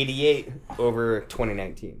prefer in 88 over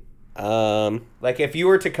 2019? Like, if you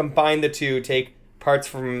were to combine the two, take parts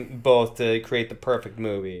from both to create the perfect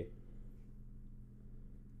movie.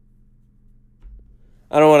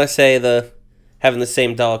 I don't want to say having the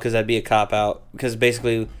same doll because that'd be a cop-out. Because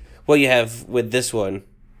basically what you have with this one,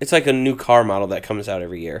 it's like a new car model that comes out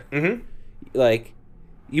every year. Mm-hmm. Like,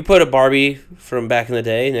 You put a Barbie from back in the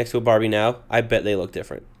day next to a Barbie now, I bet they look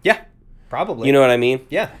different. Yeah, probably. You know what I mean?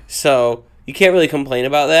 Yeah. So you can't really complain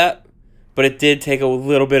about that, but it did take a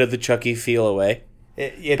little bit of the Chucky feel away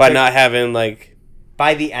by not having like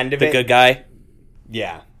by the end of the good guy.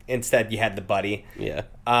 Yeah. Instead, you had the buddy. Yeah.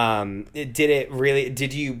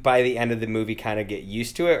 Did you by the end of the movie kind of get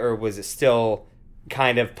used to it, or was it still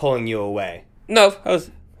kind of pulling you away? No,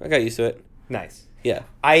 I got used to it. Nice. Yeah.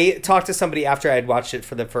 I talked to somebody after I'd watched it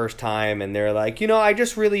for the first time, and they're like, I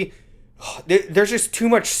just really... There's just too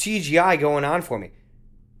much CGI going on for me.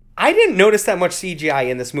 I didn't notice that much CGI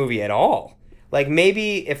in this movie at all. Like,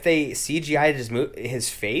 maybe if they CGI'd his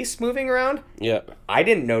face moving around, yeah, I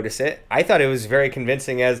didn't notice it. I thought it was very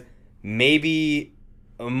convincing as maybe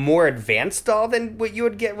a more advanced doll than what you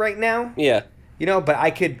would get right now. Yeah. But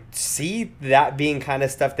I could see that being kind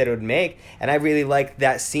of stuff that it would make, and I really liked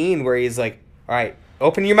that scene where he's like, all right,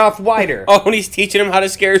 open your mouth wider. Oh, and he's teaching him how to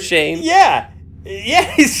scare Shane. Yeah. Yeah,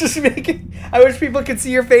 he's just making... I wish people could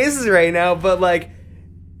see your faces right now, but, like...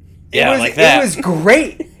 It was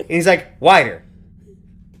great. And he's like, wider.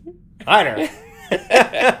 Wider.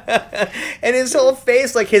 And his whole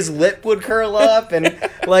face, like, his lip would curl up, and,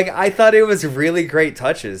 like, I thought it was really great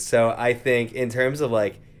touches. So I think in terms of,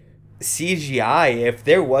 like, CGI, if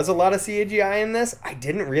there was a lot of CGI in this, I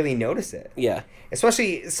didn't really notice it. Yeah.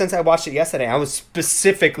 Especially since I watched it yesterday, I was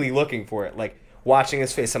specifically looking for it. Like, watching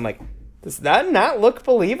his face, I'm like, does that not look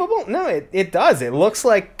believable? No, it does. It looks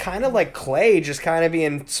like kind of like clay just kind of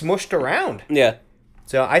being smushed around. Yeah.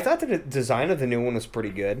 So I thought the design of the new one was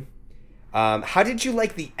pretty good. How did you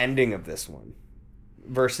like the ending of this one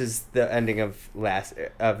versus the ending of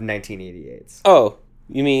 1988's? Oh,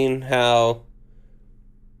 you mean how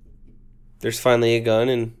there's finally a gun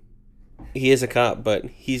and he is a cop, but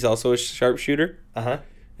he's also a sharpshooter? Uh-huh.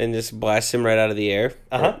 And just blasts him right out of the air.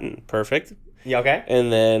 Uh-huh. Perfect. Yeah, okay.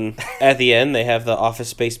 And then at the end, they have the Office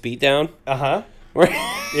Space beatdown. Uh-huh. Where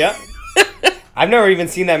Yeah. I've never even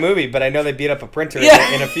seen that movie, but I know they beat up a printer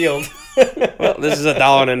in a field. Well, this is a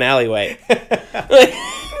doll in an alleyway.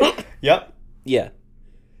 Yep. Yeah.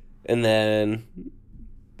 And then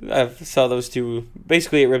I saw those two.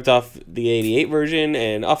 Basically, it ripped off the 88 version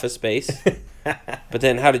and Office Space. But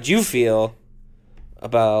then how did you feel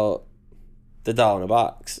about the doll in a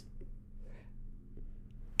box?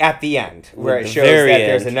 At the end, where it The shows that very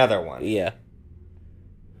there's end. another one. Yeah.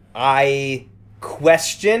 I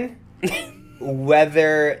question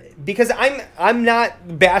whether, because I'm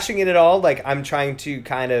not bashing it at all. Like, I'm trying to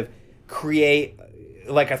kind of create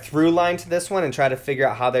like a through line to this one and try to figure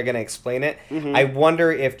out how they're going to explain it. Mm-hmm. I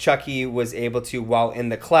wonder if Chucky was able to, while in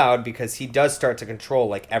the cloud, because he does start to control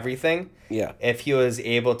like everything. Yeah. If he was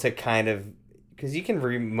able to kind of, because you can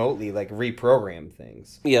remotely like reprogram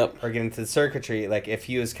things. Yep. Or get into the circuitry, like if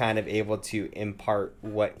he was kind of able to impart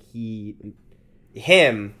what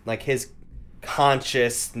like his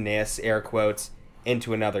consciousness, air quotes,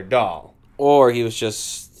 into another doll. Or he was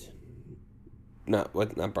just not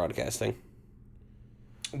broadcasting.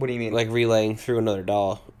 What do you mean? Like relaying through another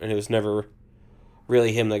doll, and it was never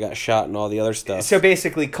really him that got shot and all the other stuff. So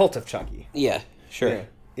basically, Cult of Chucky. Yeah, sure.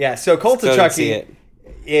 Yeah, so Cult of Still didn't see Chucky it.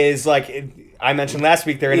 is like, I mentioned last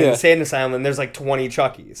week, they're in an Yeah. insane asylum, and there's like 20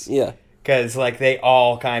 Chuckies. Yeah. Because like they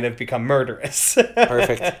all kind of become murderous.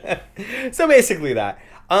 Perfect. So basically that.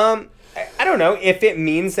 I don't know if it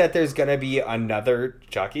means that there's gonna be another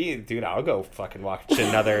Chucky, dude. I'll go fucking watch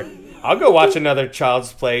another. I'll go watch another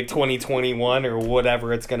Child's Play 2021 or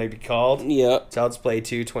whatever it's gonna be called. Yeah. Child's Play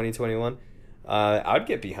 2 2021. I'd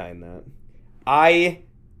get behind that. I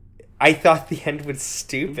thought the end was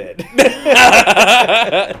stupid.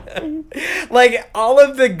 Like all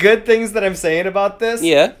of the good things that I'm saying about this.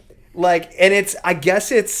 Yeah. Like, and I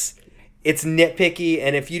guess it's nitpicky,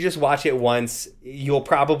 and if you just watch it once,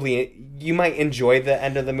 you might enjoy the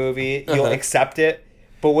end of the movie. You'll accept it.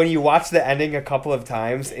 But when you watch the ending a couple of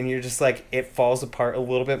times, and you're just like, it falls apart a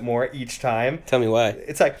little bit more each time. Tell me why.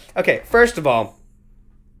 It's like, okay, first of all,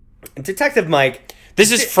 Detective Mike.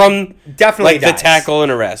 This is from definitely like the dies. tackle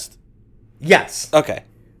and arrest. Yes. Okay.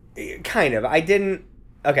 Kind of. I didn't.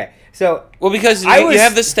 Okay, so. Well, because you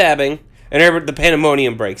have the stabbing, and the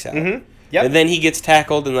pandemonium breaks out. Mm-hmm. Yep. And then he gets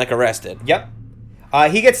tackled and like arrested. Yep.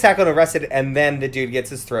 He gets tackled and arrested, and then the dude gets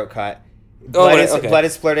his throat cut. Blood is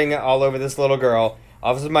splurting all over this little girl.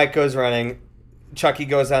 Officer Mike goes running. Chucky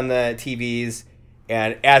goes on the TVs,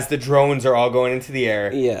 and as the drones are all going into the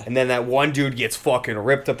air, Yeah. and then that one dude gets fucking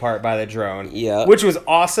ripped apart by the drone, Yeah. which was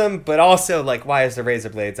awesome, but also, like, why is there razor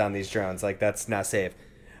blades on these drones? Like, that's not safe.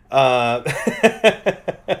 Like,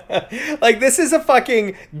 this is a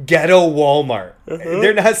fucking ghetto Walmart.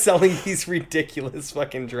 They're not selling these ridiculous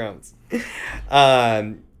fucking drones.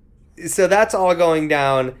 So that's all going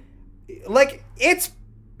down. Like, it's...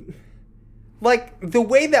 Like, the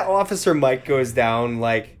way that Officer Mike goes down,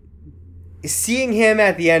 like, seeing him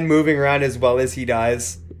at the end moving around as well as he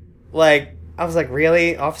does, like, I was like,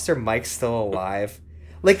 really? Officer Mike's still alive?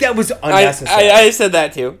 Like, that was unnecessary. I said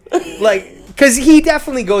that too. Like, because he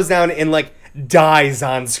definitely goes down and, like, dies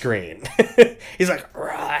on screen. He's like,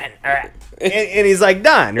 run. And he's like,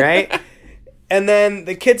 done, right? And then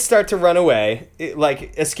the kids start to run away,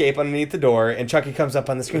 like, escape underneath the door, and Chucky comes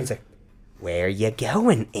up on the screen and he's like, where you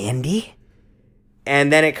going, Andy?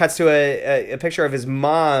 And then it cuts to a picture of his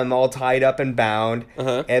mom all tied up and bound,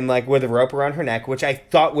 and, like, with a rope around her neck, which I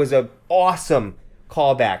thought was an awesome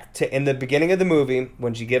callback to in the beginning of the movie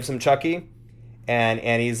when she gives him Chucky, and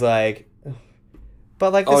Annie's like,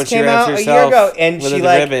 but, like, this came out a year ago, and she,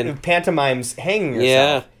 like, pantomimes hanging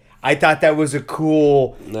herself. Yeah. I thought that was a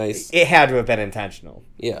cool... Nice. It had to have been intentional.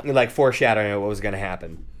 Yeah. Like, foreshadowing what was going to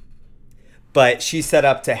happen. But she set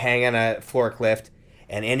up to hang on a forklift,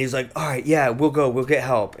 and Andy's like, all right, yeah, we'll go. We'll get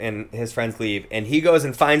help. And his friends leave. And he goes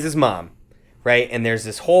and finds his mom, right? And there's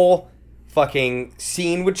this whole fucking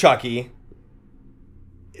scene with Chucky.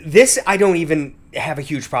 This I don't even have a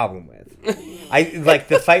huge problem with. I like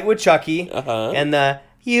the fight with Chucky and the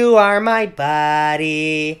 "You are my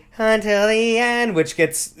buddy until the end," which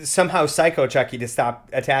gets somehow Psycho Chucky to stop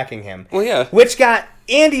attacking him. Well, yeah. Which got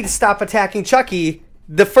Andy to stop attacking Chucky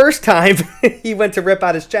the first time he went to rip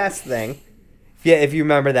out his chest thing. Yeah, if you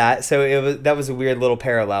remember that. So that was a weird little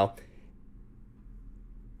parallel.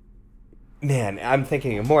 Man, I'm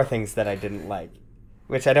thinking of more things that I didn't like.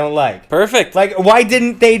 Which I don't like. Perfect. Like, why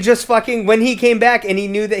didn't they just fucking, when he came back and he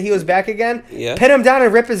knew that he was back again, pin him down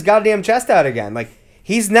and rip his goddamn chest out again? Like,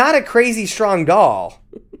 he's not a crazy strong doll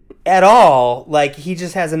at all. Like, he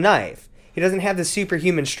just has a knife. He doesn't have the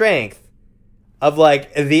superhuman strength of,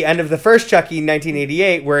 like, the end of the first Chucky in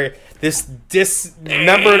 1988 where this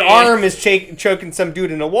dismembered arm is choking some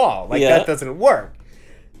dude in a wall. Like, that doesn't work.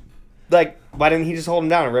 Like, why didn't he just hold him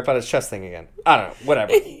down and rip out his chest thing again? I don't know.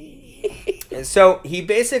 Whatever. So he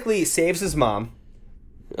basically saves his mom.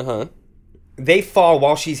 They fall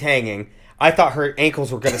while she's hanging. I thought her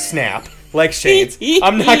ankles were going to snap like Shane's.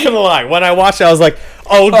 I'm not going to lie. When I watched it, I was like,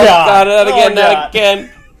 oh, God. Not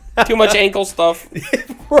again. Too much ankle stuff.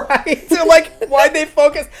 Right? So, like, why'd they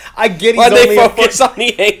focus? I get he's why'd only they focus on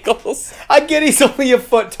the ankles? I get he's only a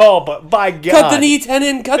foot tall, but by God. Cut the knee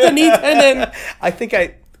tendon. I think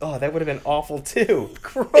oh, that would have been awful, too.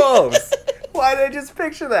 Gross. Why did I just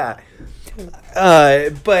picture that?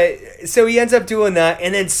 But so he ends up doing that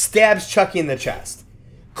and then stabs Chucky in the chest.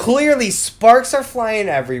 Clearly sparks are flying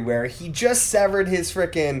everywhere. He just severed his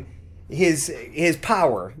frickin' his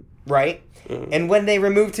power, right? And when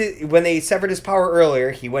they severed his power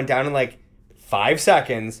earlier, he went down in like 5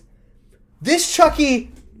 seconds. This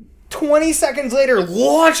Chucky 20 seconds later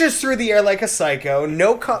launches through the air like a psycho,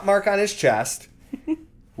 no cut mark on his chest,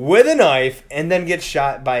 with a knife, and then gets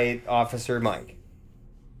shot by Officer Mike.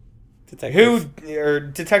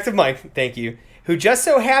 Detective Mike, thank you, who just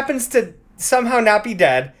so happens to somehow not be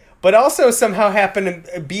dead, but also somehow happen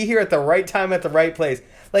to be here at the right time at the right place.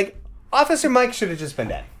 Like, Officer Mike should have just been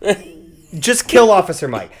dead. Just kill Officer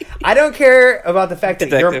Mike. I don't care about the fact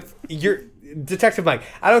that you're Detective Mike.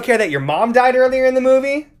 I don't care that your mom died earlier in the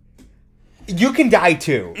movie. You can die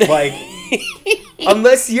too. Like,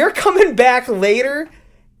 unless you're coming back later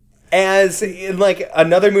as in like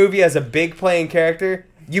another movie as a big playing character,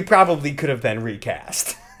 you probably could have been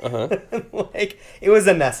recast. Like, it was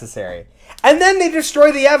unnecessary. And then they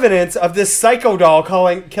destroy the evidence of this psycho doll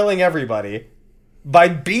killing everybody by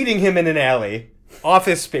beating him in an alley,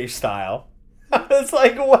 Office Space style. I was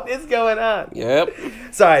like, what is going on? Yep.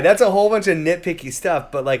 Sorry, that's a whole bunch of nitpicky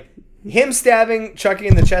stuff, but like, him stabbing Chucky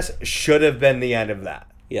in the chest should have been the end of that.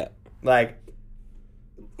 Yeah. Like,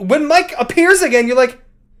 when Mike appears again, you're like,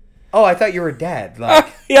 oh, I thought you were dead. Like,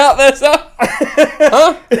 yeah, that's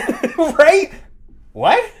huh? Right?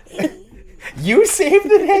 What? You saved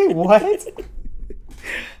the day? What?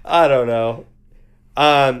 I don't know.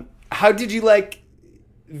 How did you like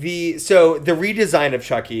the redesign of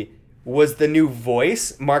Chucky? Was the new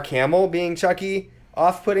voice, Mark Hamill being Chucky,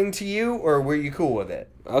 off-putting to you, or were you cool with it?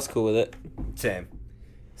 I was cool with it. Same.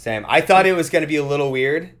 I thought it was going to be a little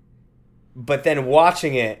weird, but then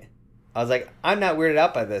watching it, I was like, I'm not weirded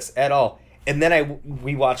out by this at all. And then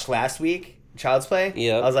we watched last week, Child's Play.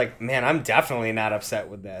 Yeah. I was like, man, I'm definitely not upset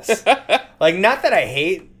with this. Like, not that I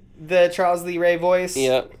hate the Charles Lee Ray voice.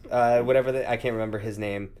 Yeah. Whatever I can't remember his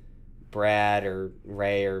name. Brad or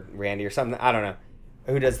Ray or Randy or something. I don't know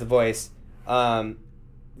who does the voice.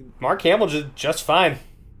 Mark Hamill just fine.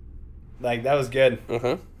 Like, that was good.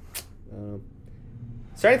 Uh-huh.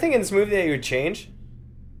 Is there anything in this movie that you would change?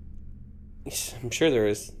 I'm sure there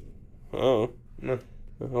is. Oh. No.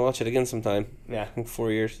 I'll watch it again sometime. Yeah. In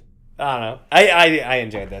 4 years. I don't know. I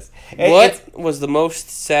enjoyed this. What was the most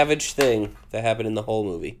savage thing that happened in the whole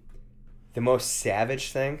movie? The most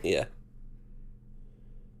savage thing? Yeah.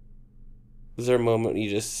 Was there a moment you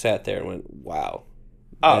just sat there and went, wow,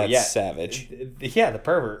 that's savage? Yeah, the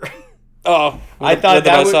pervert. Oh, I thought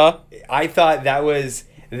that was saw?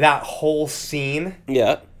 that whole scene.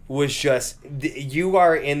 Yeah. Was just, you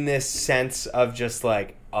are in this sense of just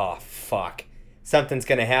like, oh, fuck. Something's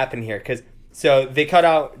going to happen here. So they cut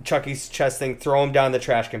out Chucky's chest thing, throw him down the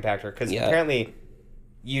trash compactor. Because apparently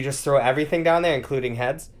you just throw everything down there, including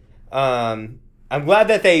heads. I'm glad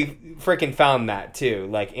that they freaking found that, too,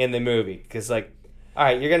 like, in the movie. Because, like, all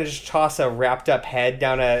right, you're going to just toss a wrapped up head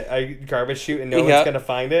down a garbage chute and no one's going to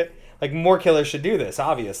find it? Like, more killers should do this,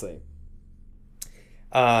 obviously.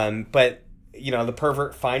 But... the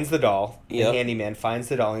pervert finds the doll. The handyman finds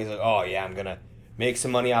the doll, and he's like, oh, yeah, I'm going to make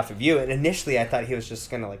some money off of you. And initially, I thought he was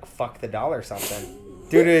just going to, like, fuck the doll or something.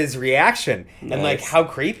 Due to his reaction. Nice. And, like, how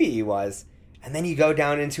creepy he was. And then you go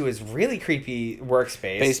down into his really creepy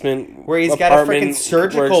workspace. Basement. Where he's got a freaking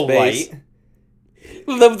surgical light.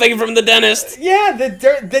 The thing from the dentist. Yeah, the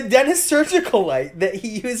dentist surgical light that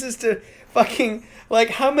he uses to fucking... Like,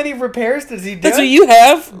 how many repairs does he do? That's what you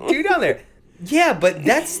have? Do down there. Yeah, but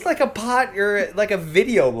that's like a pot or like a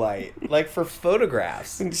video light, like for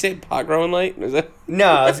photographs. Did you say pot growing light? Was that... No,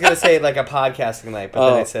 I was gonna say like a podcasting light, but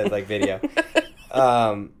then I said like video.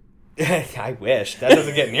 I wish that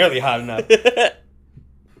doesn't get nearly hot enough.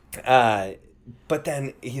 But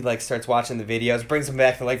then he like starts watching the videos, brings them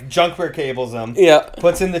back to like junkware cables them. Yeah.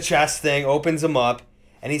 Puts in the chest thing, opens them up,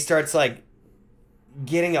 and he starts like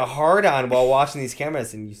getting a hard on while watching these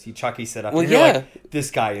cameras, and you see Chucky sit up and you're like, this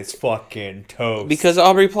guy is fucking toast. Because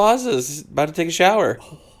Aubrey Plaza's about to take a shower.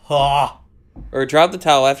 Or drop the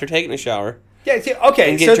towel after taking a shower. Yeah,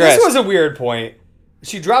 okay, so dressed. This was a weird point.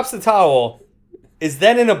 She drops the towel, is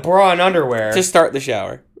then in a bra and underwear. To start the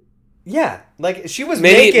shower. Yeah, like she was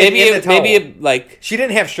naked in the towel. Maybe it, like... She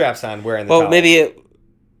didn't have straps on wearing the towel. Well, maybe it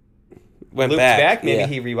went looped back. Maybe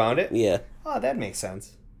he rewound it. Yeah. Oh, that makes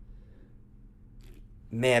sense.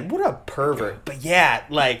 Man, what a pervert. But yeah,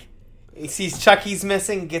 like, he sees Chucky's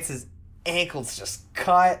missing, gets his ankles just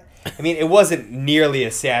cut. I mean, it wasn't nearly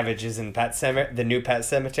as savage as in the new Pet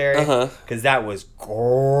Sematary. Because that was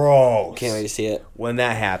gross. Can't wait to see it. When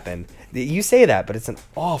that happened. You say that, but it's an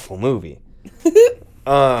awful movie.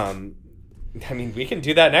 I mean, we can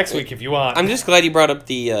do that next week if you want. I'm just glad you brought up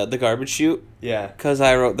the garbage chute. Yeah. Because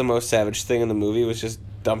I wrote the most savage thing in the movie was just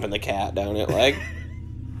dumping the cat down it, like...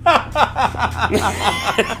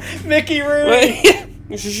 Mickey Rooney.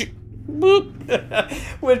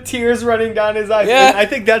 With tears running down his eyes. Yeah. And I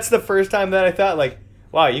think that's the first time that I thought, like,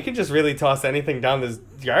 wow, you can just really toss anything down this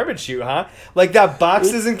garbage chute, huh? Like, that box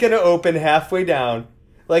isn't going to open halfway down.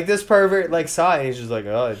 Like, this pervert, like, saw it, and he's just like,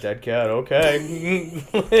 oh, a dead cat, okay.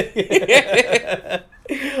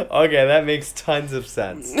 Okay, that makes tons of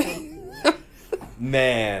sense.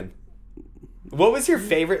 Man. What was your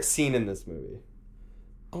favorite scene in this movie?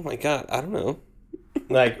 Oh my god, I don't know.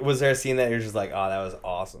 Like, was there a scene that you're just like, oh, that was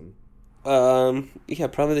awesome? Yeah,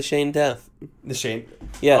 probably the Shane death. The Shane?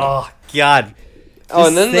 Yeah. Oh, God.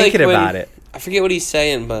 And then thinking about it. I forget what he's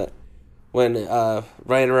saying, but when,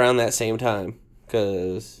 right around that same time,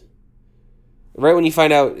 because right when you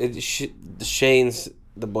find out Shane's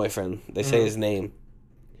the boyfriend, they say his name,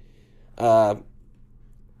 the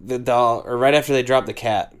doll, or right after they drop the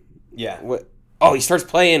cat. Yeah. He starts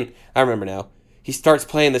playing, I remember now. He starts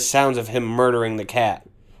playing the sounds of him murdering the cat.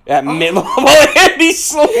 At he's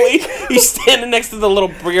standing next to the little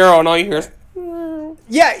bureau, and all you hear is...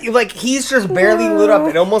 Yeah, like, he's just barely lit up.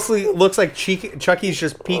 It almost looks like Chucky's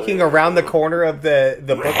just peeking around the corner of the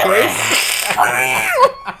bookcase.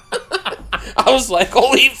 I was like,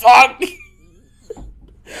 holy fuck!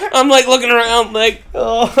 I'm, like, looking around, like...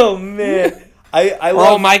 Oh, man. I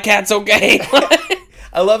love... Oh, my cat's okay.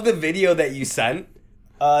 I love the video that you sent.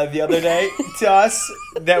 The other day to us,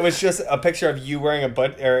 that was just a picture of you wearing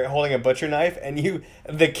holding a butcher knife, and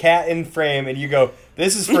the cat in frame, and you go,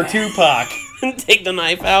 "This is for Tupac." Take the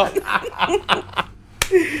knife out,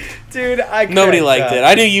 dude. Nobody liked it.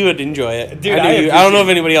 I knew you would enjoy it, dude. I don't know if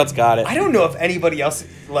anybody else got it. I don't know if anybody else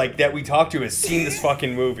like that we talked to has seen this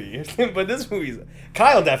fucking movie, but this movie's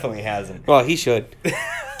Kyle definitely hasn't. Well, he should.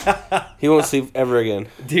 He won't sleep ever again.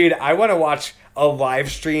 Dude, I want to watch a live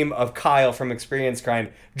stream of Kyle from Experience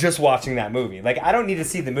Grind just watching that movie. Like, I don't need to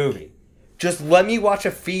see the movie. Just let me watch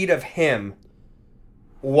a feed of him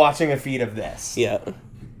watching a feed of this. Yeah.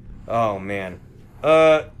 Oh, man.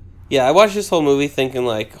 Yeah, I watched this whole movie thinking,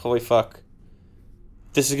 like, holy fuck.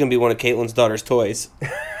 This is going to be one of Caitlin's daughter's toys.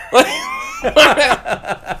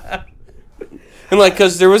 And, like,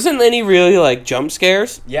 because there wasn't any really, like, jump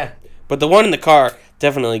scares. Yeah. But the one in the car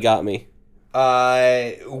definitely got me.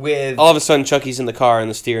 With... All of a sudden, Chucky's in the car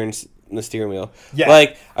and the steering wheel. Yeah.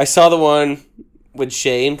 Like, I saw the one with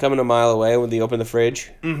Shane coming a mile away when they opened the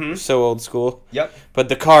fridge. Mm-hmm. So old school. Yep. But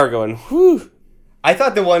the car going, whew. I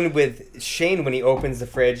thought the one with Shane when he opens the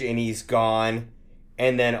fridge and he's gone,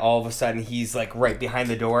 and then all of a sudden he's, like, right behind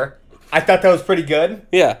the door. I thought that was pretty good.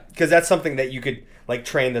 Yeah. Because that's something that you could, like,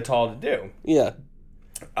 train the tall to do. Yeah.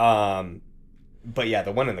 But yeah,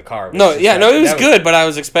 the one in the car. Was it was good, but I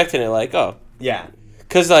was expecting it, like, oh. Yeah.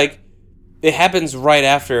 Because, like, it happens right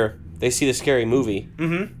after they see the scary movie.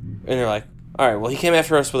 Mm-hmm. And they're like, all right, well, he came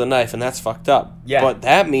after us with a knife, and that's fucked up. Yeah. But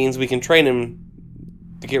that means we can train him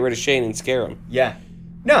to get rid of Shane and scare him. Yeah.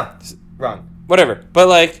 No. Wrong. Whatever. But,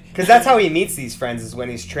 like... Because that's how he meets these friends, is when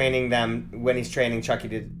he's training Chucky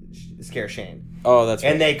to scare Shane. Oh, that's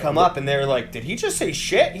right. And they come up and they're like, did he just say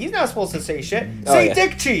shit? He's not supposed to say shit. Oh, Say yeah.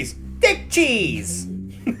 dick cheese. Dick cheese.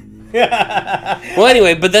 Well,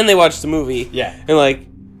 anyway, but then they watched the movie. Yeah. And, like,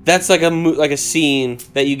 that's like a scene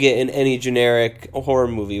that you get in any generic horror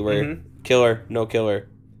movie where killer, no killer,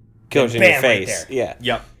 killer's in your Bam, right face. there. Yeah.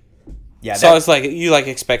 Yep. Yeah. So it's like, you, like,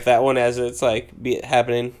 expect that one as it's, like,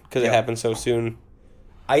 happening because Yep. it happened so soon.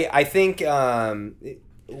 I think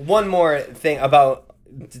one more thing about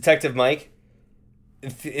Detective Mike,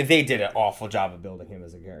 they did an awful job of building him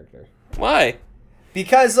as a character. Why?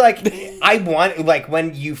 Because, like,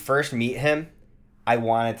 when you first meet him, I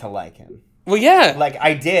wanted to like him. Well, yeah. Like,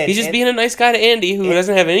 I did. He's just being a nice guy to Andy who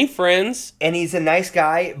doesn't have any friends. And he's a nice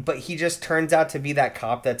guy, but he just turns out to be that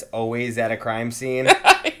cop that's always at a crime scene.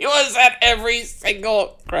 He was at every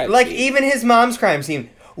single crime Like, scene. even his mom's crime scene,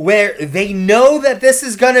 where they know that this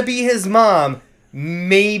is gonna be his mom,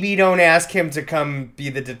 maybe don't ask him to come be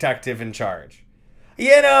the detective in charge.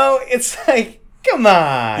 You know, it's like, come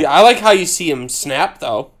on. Yeah, I like how you see him snap,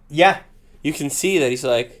 though. Yeah, You can see that he's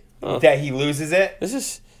like, oh, that he loses it. this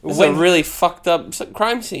is a When- really fucked up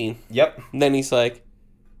crime scene. Yep, And then he's like,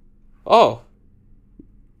 oh,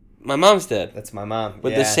 my mom's dead. that's my mom.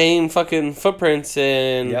 With Yeah. the same fucking footprints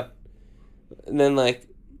and... Yep. And then, like,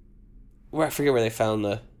 I forget where they found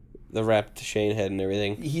the wrapped Shane head and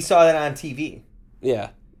everything. He saw that on TV. Yeah.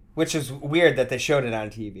 Which is weird that they showed it on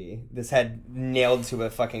TV. This head nailed to a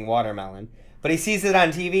fucking watermelon. But he sees it on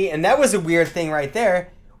TV, and that was a weird thing right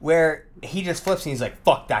there, where he just flips and he's like,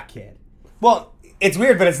 fuck that kid. Well, it's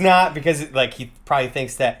weird, but it's not, because he probably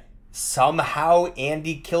thinks that somehow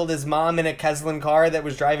Andy killed his mom in a Kesslin car that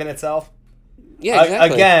was driving itself. Yeah,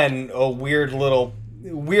 exactly. Again, a weird little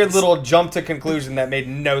jump to conclusion that made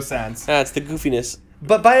no sense. It's the goofiness.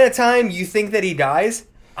 But by the time you think that he dies,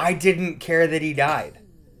 I didn't care that he died.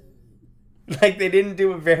 Like, they didn't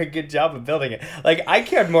do a very good job of building it. Like, I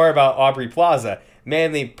cared more about Aubrey Plaza,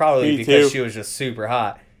 mainly probably Me because too. she was just super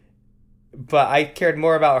hot. But I cared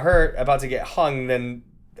more about her about to get hung than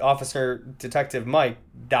Officer Detective Mike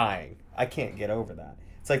dying. I can't get over that.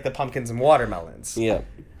 It's like the pumpkins and watermelons. Yeah.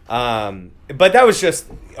 But that was just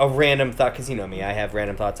a random thought, because you know me, I have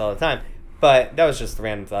random thoughts all the time. But that was just the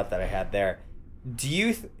random thought that I had there. Do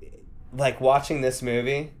you, like, watching this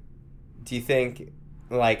movie, do you think,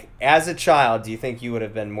 like, as a child, do you think you would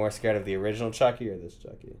have been more scared of the original Chucky or this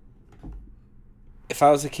Chucky? If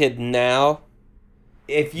I was a kid now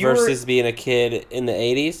If you versus being a kid in the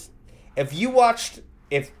 80s, if you watched,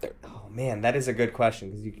 oh man, that is a good question,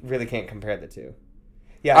 because you really can't compare the two.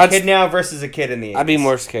 Yeah, a kid now versus a kid in the 80s. I'd be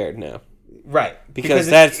more scared now. Right. Because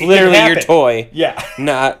that's literally your toy. Yeah.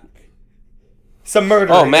 Not... Some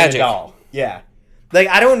murder in magic. a doll. Yeah. Like,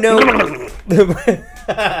 I don't know.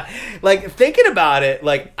 Like, thinking about it,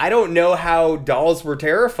 like, I don't know how dolls were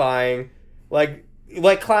terrifying. Like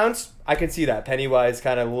clowns, I could see that. Pennywise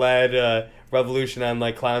kind of led a revolution on,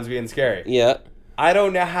 like, clowns being scary. Yeah. I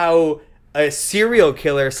don't know how a serial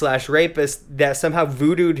killer / rapist that somehow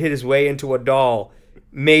voodooed his way into a doll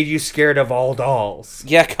made you scared of all dolls.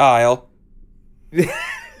 Yeah, Kyle.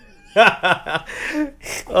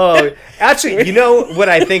 Oh, actually, you know what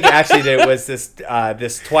I think actually did was this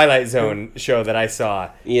Twilight Zone show that I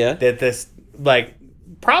saw. Yeah. That this, like,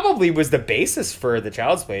 probably was the basis for the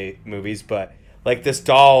Child's Play movies, but, like, this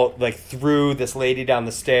doll, like, threw this lady down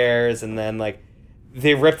the stairs, and then, like,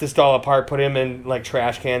 they ripped this doll apart, put him in like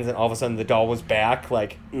trash cans, and all of a sudden the doll was back.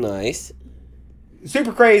 Like, Nice.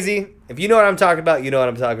 super crazy. If you know what I'm talking about, you know what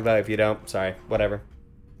I'm talking about. If you don't, sorry, whatever.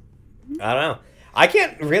 I don't know. I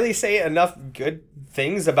can't really say enough good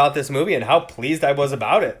things about this movie and how pleased I was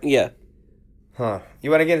about it. Yeah. Huh. You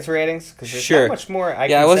want to get into ratings? Because there's Sure. not much more I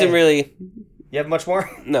Yeah, can I wasn't say. really... You have much more?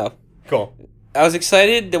 No. Cool. I was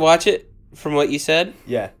excited to watch it from what you said.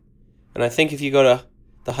 Yeah. And I think if you go to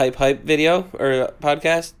the Hype video or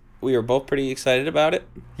podcast, we were both pretty excited about it.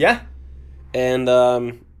 Yeah. And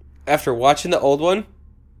after watching the old one,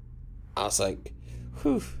 I was like,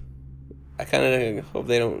 whew, I kind of hope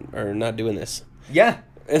they are not doing this. Yeah.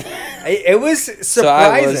 It was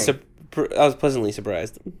surprising. So I was pleasantly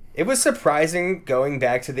surprised. It was surprising going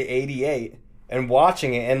back to the 88 and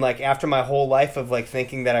watching it, and like after my whole life of like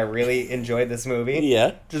thinking that I really enjoyed this movie,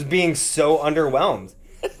 Yeah. just being so underwhelmed.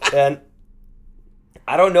 And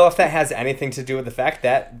I don't know if that has anything to do with the fact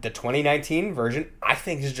that the 2019 version I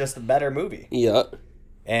think is just a better movie. Yeah.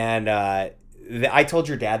 And I told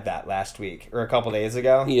your dad that last week or a couple days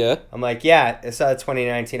ago. Yeah. I'm like, yeah, it's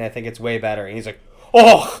 2019. I think it's way better. And he's like,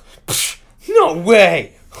 oh, psh, no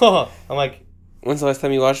way. I'm like, When's the last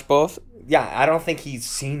time you watched both? yeah, I don't think he's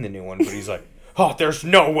seen the new one, but he's like, oh, there's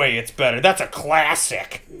no way it's better. That's a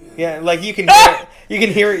classic. Yeah, like you can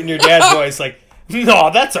hear it in your dad's voice, like, no,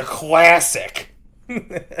 that's a classic.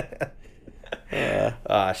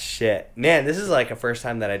 Oh, shit. Man, this is like a first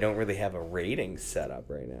time that I don't really have a rating set up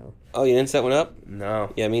right now. Oh, you didn't set one up?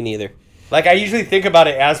 No. Yeah, me neither. Like, I usually think about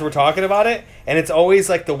it as we're talking about it, and it's always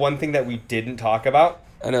like the one thing that we didn't talk about.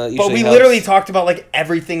 I know. It But usually we helps. literally talked about like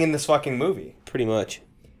everything in this fucking movie. Pretty much.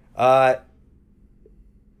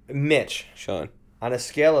 Mitch, Sean. on a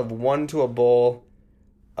scale of 1 to a bowl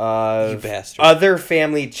You of bastard. other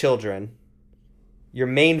family children, your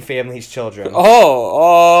main family's children.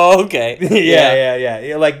 Oh, okay.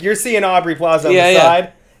 Yeah. Like you're seeing Aubrey Plaza on the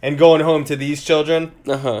side and going home to these children.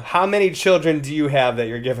 Uh-huh. How many children do you have that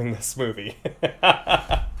you're giving this movie?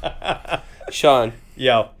 Sean,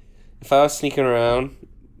 Yo. if I was sneaking around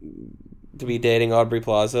to be dating Aubrey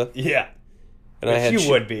Plaza, Yeah. and I had you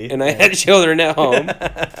would be. and I had children at home,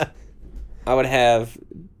 I would have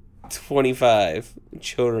 25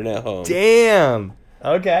 children at home Damn.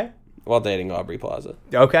 Okay. while dating Aubrey Plaza.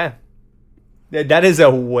 Okay. That is a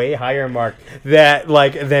way higher mark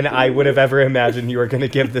than I would have ever imagined you were going to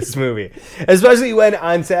give this movie. Especially when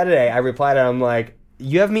on Saturday I replied and I'm like,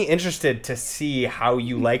 you have me interested to see how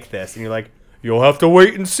you like this. And you're like, you'll have to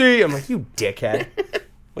wait and see. I'm like, you dickhead.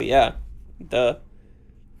 Well, yeah. Duh.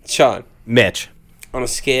 Sean, Mitch. on a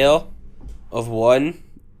scale of 1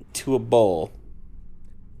 to a bowl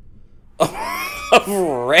of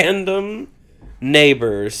random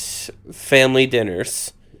neighbors' family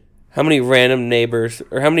dinners, how many neighbors'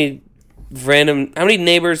 random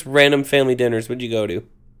family dinners would you go to?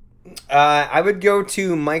 I would go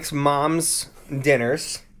to Mike's mom's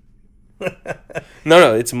dinners.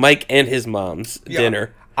 No, it's Mike and his mom's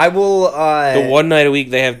dinner. I will... The one night a week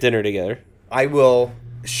they have dinner together. I will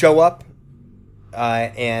show up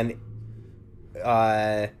and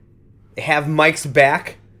have Mike's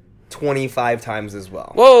back 25 times as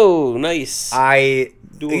well. Whoa, nice.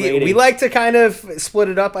 Dual We rating. like to kind of split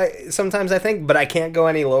it up sometimes, I think, but I can't go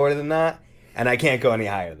any lower than that, and I can't go any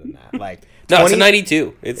higher than that. Like No, it's a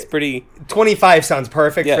 92. It's pretty... 25 sounds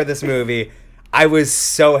perfect Yeah. for this movie. I was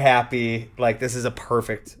so happy. Like, this is a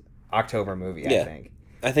perfect October movie, I think.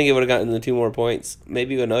 I think it would have gotten the 2 more points.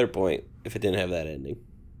 Maybe another point if it didn't have that ending.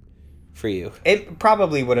 For you. It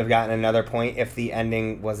probably would have gotten another point if the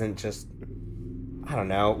ending wasn't just... I don't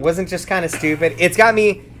know. Wasn't just kind of stupid. It's got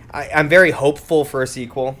me... I'm very hopeful for a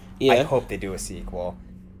sequel. Yeah. I hope they do a sequel.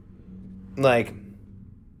 Like,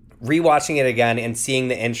 rewatching it again and seeing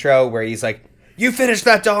the intro where he's like, you finish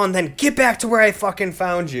that doll and then get back to where I fucking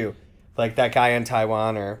found you. Like that guy in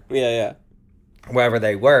Taiwan or Yeah. wherever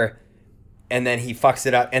they were. And then he fucks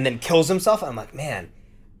it up and then kills himself. I'm like, man,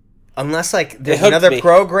 unless like there's hooked another me.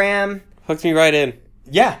 program. Hooked me right in.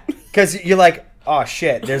 Yeah. Because you're like, oh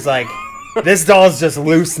shit, there's like, this doll's just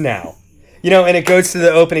loose now. You know, and it goes to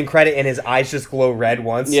the opening credit and his eyes just glow red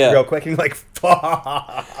once real quick. And you're like,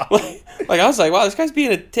 fuck. Like, I was like, wow, this guy's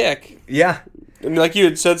being a dick. Yeah. And like, you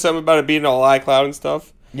had said something about it being all iCloud and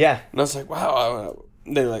stuff. Yeah. And I was like, wow.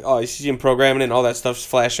 They're like, oh, he's in programming and all that stuff's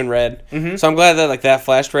flashing red. Mm-hmm. So I'm glad that like that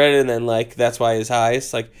flashed red and then like that's why his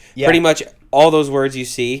eyes, like pretty much all those words you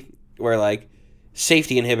see were like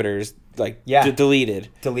safety inhibitors, like deleted.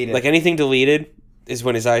 Like anything deleted is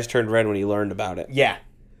when his eyes turned red when he learned about it. Yeah.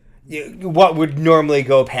 What would normally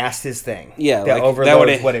go past his thing. Yeah. That like,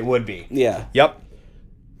 overloads what it would be. Yeah. Yep.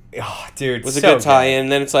 Oh, dude. It was a good tie-in.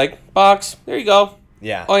 And then it's like, box, there you go.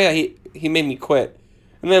 Yeah. Oh yeah, he made me quit.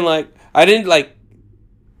 And then like I didn't like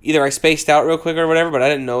either I spaced out real quick or whatever, but I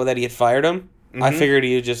didn't know that he had fired him. I figured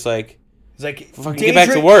he would just like He's like, fucking get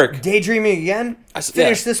back to work. Daydreaming again?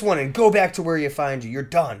 Finish this one and go back to where you find you. You're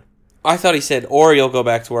done. I thought he said, or you'll go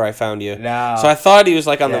back to where I found you. No. So I thought he was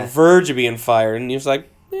like on the verge of being fired, and he was like,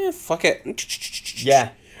 fuck it. Yeah.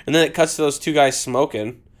 And then it cuts to those two guys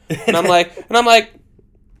smoking. And I'm like,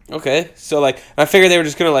 okay. So like, I figured they were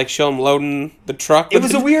just gonna like show him loading the truck. It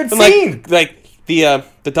was a weird scene. Like the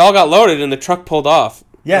doll got loaded and the truck pulled off.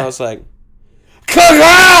 Yeah. And I was like, come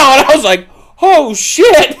out! And I was like, oh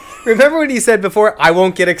shit! Remember when you said before, I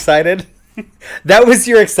won't get excited? That was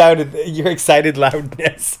your excited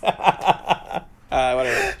loudness.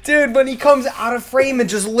 Whatever. Dude, when he comes out of frame and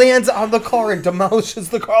just lands on the car and demolishes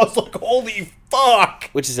the car, I was like, holy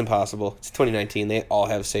fuck! Which is impossible. It's 2019. They all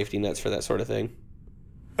have safety nets for that sort of thing.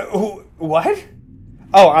 What?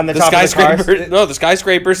 Oh, on the top of the cars? No, the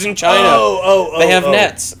skyscrapers in China. They have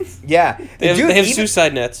nets. Yeah. They have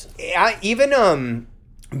suicide nets. Even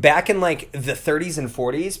back in like the 30s and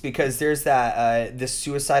 40s, because there's that this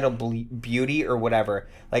suicidal beauty or whatever.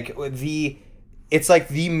 Like it's like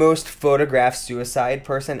the most photographed suicide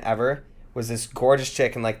person ever was this gorgeous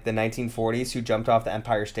chick in like the 1940s who jumped off the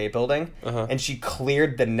Empire State Building, and she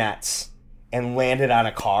cleared the nets and landed on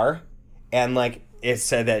a car, and like it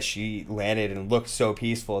said that she landed and looked so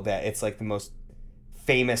peaceful that it's like the most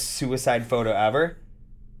famous suicide photo ever.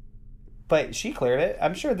 But she cleared it.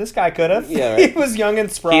 I'm sure this guy could have. Yeah, right. He was young and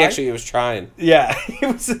spry. He actually was trying. Yeah, he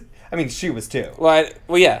was. I mean, she was too. Well,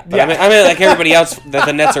 yeah. But I mean, like everybody else that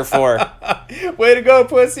the nets are for. Way to go,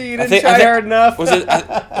 pussy! You didn't try hard enough. Was it?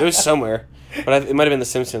 It was somewhere, but it might have been The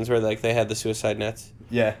Simpsons where like they had the suicide nets.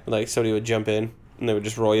 Yeah. Like somebody would jump in and they would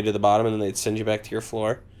just roll you to the bottom and then they'd send you back to your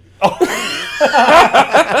floor. Oh.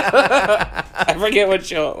 I forget what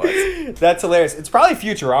show it was. That's hilarious. It's probably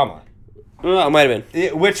Futurama. Well, it might have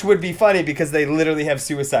been. Which would be funny because they literally have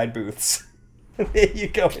suicide booths. You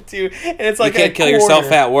go into, and it's like you can't kill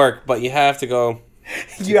yourself at work, but you have to go.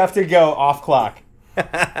 You have to go off clock.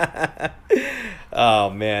 Oh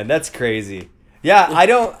man, that's crazy. Yeah, I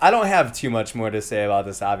don't have too much more to say about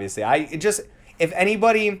this. Obviously,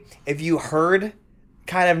 if you heard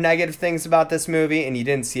kind of negative things about this movie and you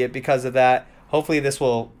didn't see it because of that, hopefully this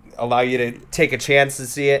will allow you to take a chance to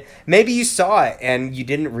see it. Maybe you saw it and you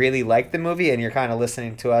didn't really like the movie and you're kind of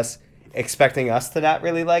listening to us expecting us to not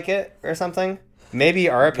really like it or something. Maybe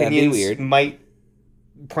our opinions might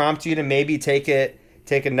prompt you to maybe take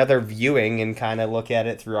another viewing and kind of look at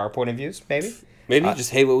it through our point of views. Maybe you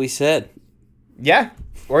just hate what we said. Yeah,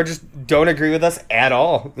 or just don't agree with us at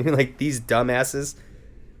all. Like these dumbasses.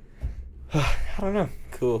 I don't know.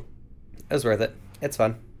 Cool. It was worth it. It's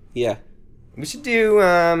fun. Yeah. We should do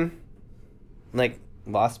like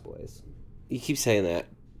Lost Boys. You keep saying that,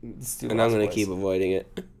 and I'm going to keep avoiding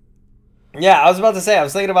it. Yeah, I was about to say, I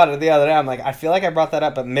was thinking about it the other day. I'm like, I feel like I brought that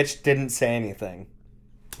up, but Mitch didn't say anything.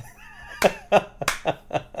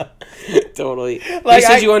 Totally. Like, you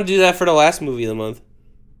said you wanted to do that for the last movie of the month.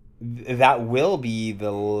 That will be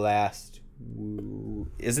the last...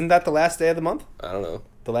 Isn't that the last day of the month? I don't know.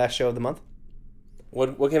 The last show of the month?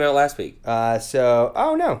 What came out last week?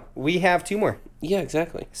 Oh no, we have 2 more. Yeah,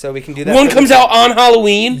 exactly. So we can do that. One comes out on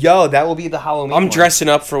Halloween. Yo, that will be the Halloween I'm one. dressing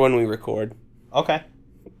up for when we record. Okay.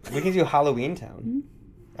 We can do Halloween Town.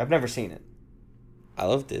 I've never seen it. I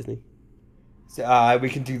love Disney. So, we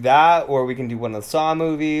can do that, or we can do one of the Saw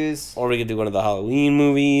movies. Or we could do one of the Halloween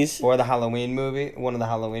movies. Or the Halloween movie. One of the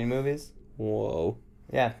Halloween movies. Whoa.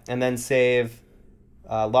 Yeah, and then save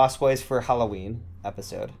Lost Boys for Halloween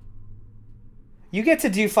episode. You get to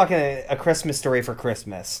do fucking a Christmas story for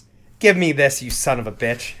Christmas. Give me this, you son of a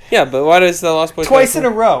bitch. Yeah, but why does the Lost Boys... Twice in a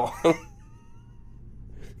row.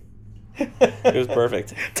 It was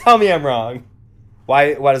perfect. Tell me I'm wrong.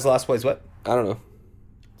 Why does Lost Boys what? I don't know.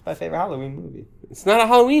 It's my favorite Halloween movie. It's not a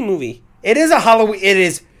Halloween movie. It is a Halloween... It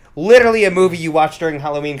is literally a movie you watch during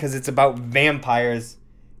Halloween because it's about vampires.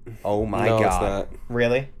 Oh my god. No, it's not.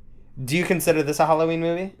 Really? Do you consider this a Halloween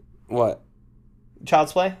movie? What?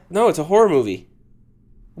 Child's Play? No, it's a horror movie.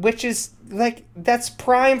 Which is, like, that's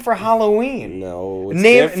prime for Halloween. No, it's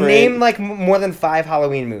Name like, more than 5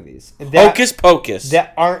 Halloween movies. Hocus Pocus.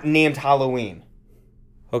 That aren't named Halloween.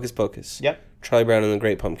 Hocus Pocus. Yep. Charlie Brown and the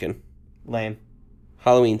Great Pumpkin. Lame.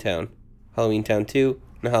 Halloween Town. Halloween Town 2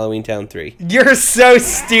 and Halloween Town 3. You're so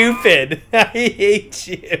stupid. I hate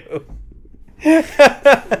you.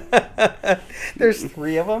 There's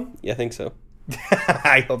 3 of them? Yeah, I think so.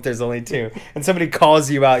 I hope there's only 2. And somebody calls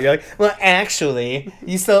you out. You're like, well, actually,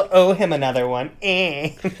 you still owe him another one.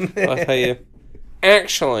 I'll tell you.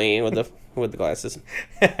 Actually, with the glasses.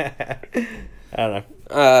 I don't know.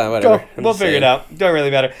 Whatever. Go. We'll figure it out. Don't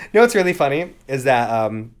really matter. You know what's really funny is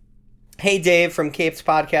that, hey, Dave from Capes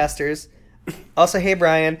Podcasters. Also, hey,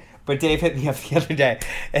 Brian. But Dave hit me up the other day,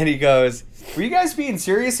 and he goes, were you guys being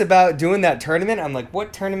serious about doing that tournament? I'm like,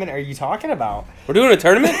 what tournament are you talking about? We're doing a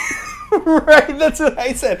tournament? Right, that's what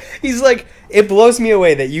I said. He's like, it blows me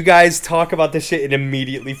away that you guys talk about this shit and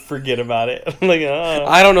immediately forget about it. I'm like, oh.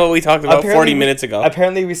 I don't know what we talked about 40 minutes ago.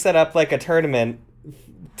 Apparently we set up like a tournament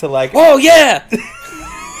to like... Oh, yeah!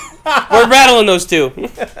 We're battling those two.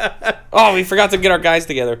 Oh, we forgot to get our guys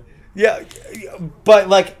together. Yeah, but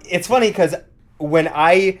like, it's funny because when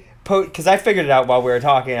because I figured it out while we were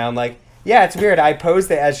talking, and I'm like, yeah, it's weird. I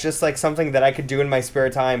posed it as just like something that I could do in my spare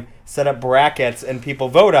time, set up brackets, and people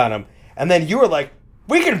vote on them. And then you were like,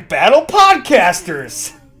 we can battle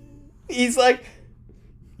podcasters. He's like,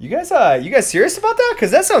 you guys serious about that?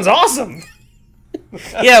 Because that sounds awesome.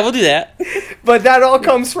 Yeah, we'll do that. But that all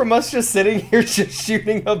comes from us just sitting here just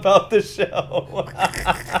shooting about the show.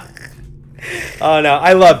 Oh no,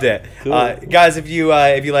 I loved it. Cool. Guys, if you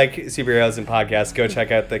like superheroes and podcasts, go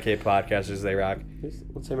check out the Cape Podcasters. They rock.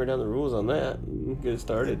 Let's hammer down the rules on that. Get it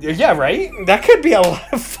started. Yeah, right? That could be a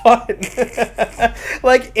lot of fun.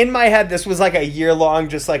 Like, in my head, this was like a year-long,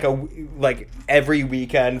 just like every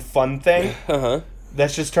weekend fun thing. Uh-huh.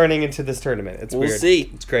 That's just turning into this tournament. It's weird. We'll see.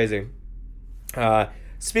 It's crazy.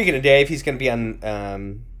 Speaking of Dave, he's going to be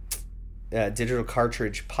on Digital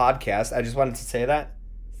Cartridge Podcast. I just wanted to say that.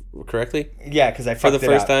 Correctly? Yeah, because I fucked it up. For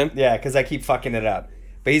the first time? Yeah, because I keep fucking it up.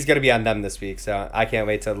 But he's going to be on them this week, so I can't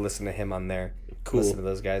wait to listen to him on there. Cool. Listen to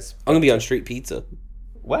those guys. I'm going to be on Street Pizza.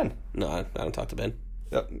 When? No, I don't talk to Ben.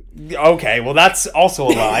 Okay, well, that's also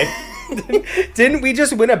a lie. Didn't we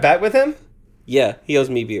just win a bet with him? Yeah, he owes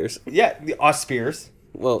me beers. Yeah, us beers.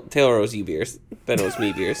 Well, Taylor owes you beers. Ben owes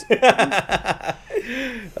me beers.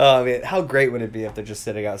 Oh, man, how great would it be if they're just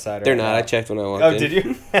sitting outside? They're right not. now? I checked when I walked in. Oh, did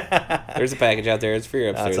you? There's a package out there. It's for your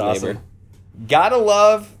upstairs That's awesome. neighbor. Gotta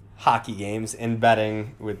love hockey games and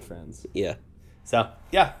betting with friends. Yeah. So,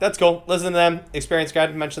 yeah, that's cool. Listen to them. Experience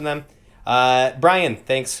Guide, mention them. Brian,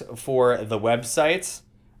 thanks for the websites.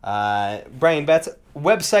 Brian Betts,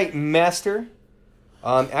 website master.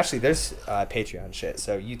 Actually, there's Patreon shit,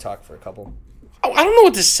 so you talk for a couple. Oh, I don't know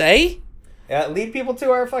what to say. Lead people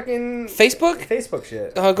to our fucking Facebook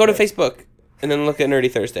shit. Go to Facebook and then look at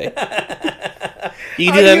Nerdy Thursday.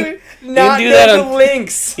 You can How do do that. you not do know that the on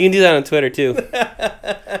links. You can do that on Twitter too.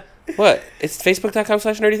 What? It's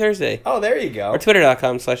Facebook.com/Nerdy Thursday. Oh, there you go. Or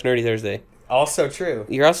Twitter.com/Nerdy Thursday. Also true.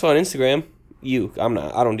 You're also on Instagram. I'm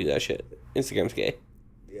not. I don't do that shit. Instagram's gay.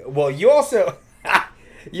 Well, you also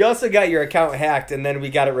got your account hacked, and then we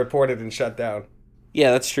got it reported and shut down.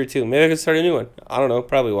 Yeah, that's true too. Maybe I could start a new one. I don't know.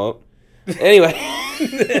 Probably won't. Anyway.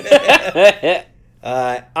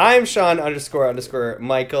 I'm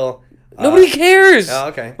Sean__Michael. Nobody cares. Oh,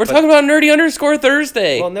 okay. We're talking about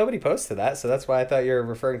Nerdy_Thursday. Well, nobody posted that, so that's why I thought you were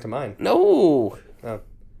referring to mine. No. Oh,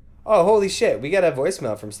 holy shit. We got a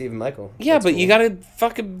voicemail from Stephen Michael. Yeah, That's but cool. you gotta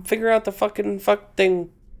fucking figure out the fucking fuck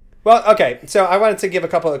thing. Well, okay. So I wanted to give a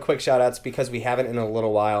couple of quick shout-outs because we haven't in a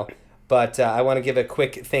little while. But I want to give a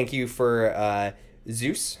quick thank you for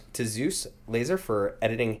Zeus Laser for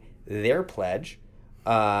editing their pledge.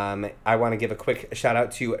 I want to give a quick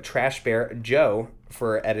shout-out to Trash Bear Joe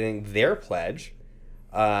for editing their pledge.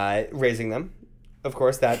 Raising them. Of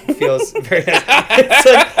course, that feels very nice. It's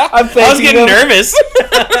like, I was getting nervous.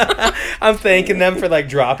 I'm thanking them for like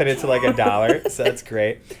dropping it to like $1, so that's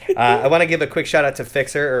great. I want to give a quick shout out to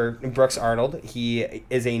Fixer or Brooks Arnold. He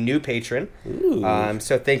is a new patron,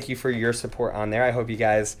 so thank you for your support on there. I hope you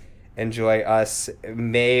guys enjoy us.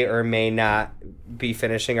 May or may not be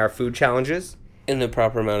finishing our food challenges in the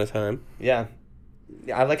proper amount of time. Yeah,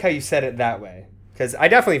 I like how you said it that way because I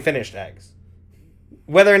definitely finished eggs.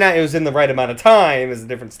 Whether or not it was in the right amount of time is a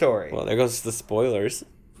different story. Well, there goes the spoilers.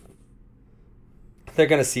 They're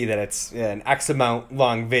going to see that it's an X amount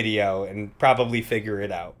long video and probably figure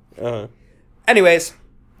it out. Uh-huh. Anyways,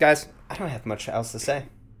 guys, I don't have much else to say.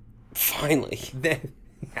 Finally.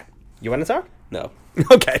 You want to talk? No.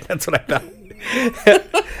 Okay, that's what I thought.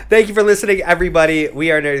 Thank you for listening, everybody.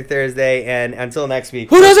 We are Nerdy Thursday, and until next week.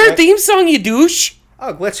 Who does our theme song, you douche?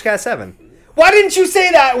 Oh, Glitchcast 7. Why didn't you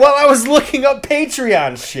say that while I was looking up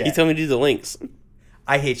Patreon shit? You told me to do the links.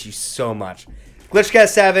 I hate you so much. Glitchcast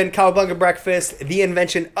 7, Cowabunga Breakfast, the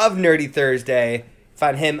invention of Nerdy Thursday.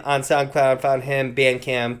 Find him on SoundCloud, find him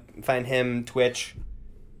Bandcamp, find him Twitch.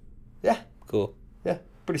 Yeah. Cool. Yeah,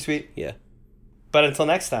 pretty sweet. Yeah. But until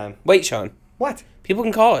next time. Wait, Sean. What? People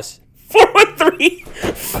can call us.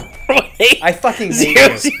 413-418. I fucking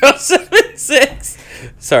hate you. 0076.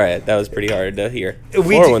 Sorry, that was pretty hard to hear.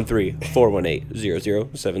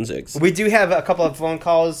 413-418-0076. We do have a couple of phone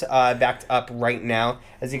calls backed up right now.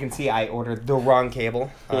 As you can see, I ordered the wrong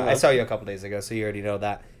cable. I saw you a couple days ago, so you already know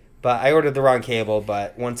that. But I ordered the wrong cable,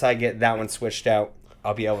 but once I get that one switched out,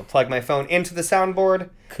 I'll be able to plug my phone into the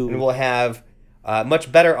soundboard. Cool. And we'll have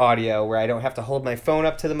much better audio where I don't have to hold my phone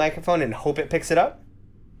up to the microphone and hope it picks it up.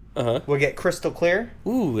 Uh-huh. We'll get crystal clear.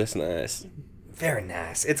 Ooh, that's nice. Very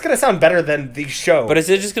nice. It's going to sound better than the show. But is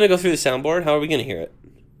it just going to go through the soundboard? How are we going to hear it?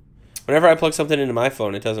 Whenever I plug something into my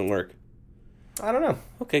phone, it doesn't work. I don't know.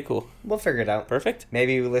 Okay, cool. We'll figure it out. Perfect.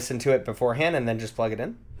 Maybe we listen to it beforehand and then just plug it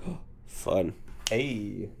in. Fun.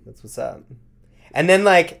 Hey, that's what's up. And then,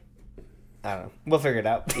 like, I don't know. We'll figure it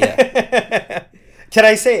out. Yeah. Can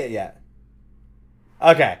I say it yet?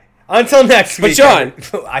 Okay. Until next week. But John!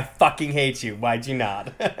 I fucking hate you. Why'd you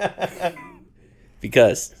not?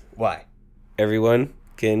 Because Why? everyone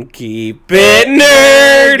can keep it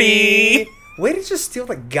nerdy. Way to just steal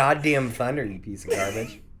the goddamn thunder, you piece of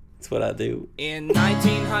garbage. That's what I do. In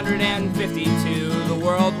 1952, the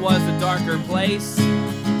world was a darker place.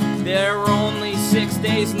 There were only 6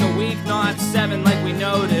 days in the week, not 7 like we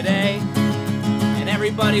know today. And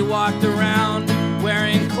everybody walked around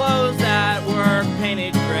wearing clothes that were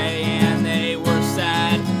painted gray, and they were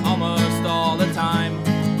sad almost all the time.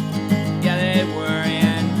 Yeah, they were.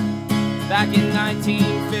 And back in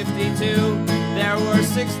 1952, there were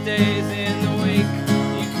 6 days in the week.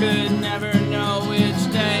 You could never know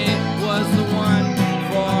which day was the one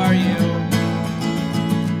for you,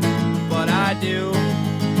 but I do.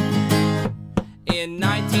 In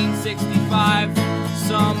 1965,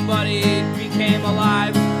 somebody became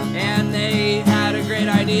alive, and they had a great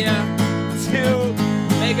idea to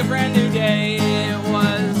make a brand new day. It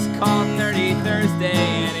was called Nerdy Thursday,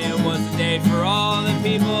 and it was a day for all the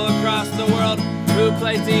people across the world who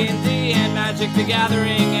played D&D and Magic the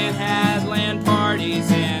Gathering and had LAN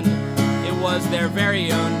parties, and it was their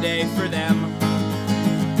very own day for them.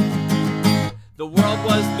 The world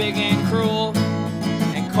was big and cruel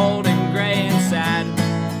and cold and gray and sad,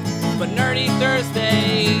 but Nerdy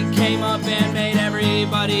Thursday came up and made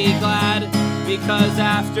everybody glad, because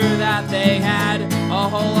after that they had a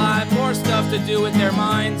whole lot more stuff to do with their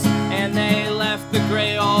minds, and they left the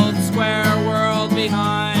gray old square world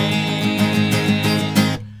behind.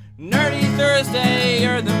 Nerdy Thursday,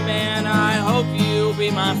 you're the man, I hope you'll be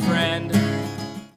my friend.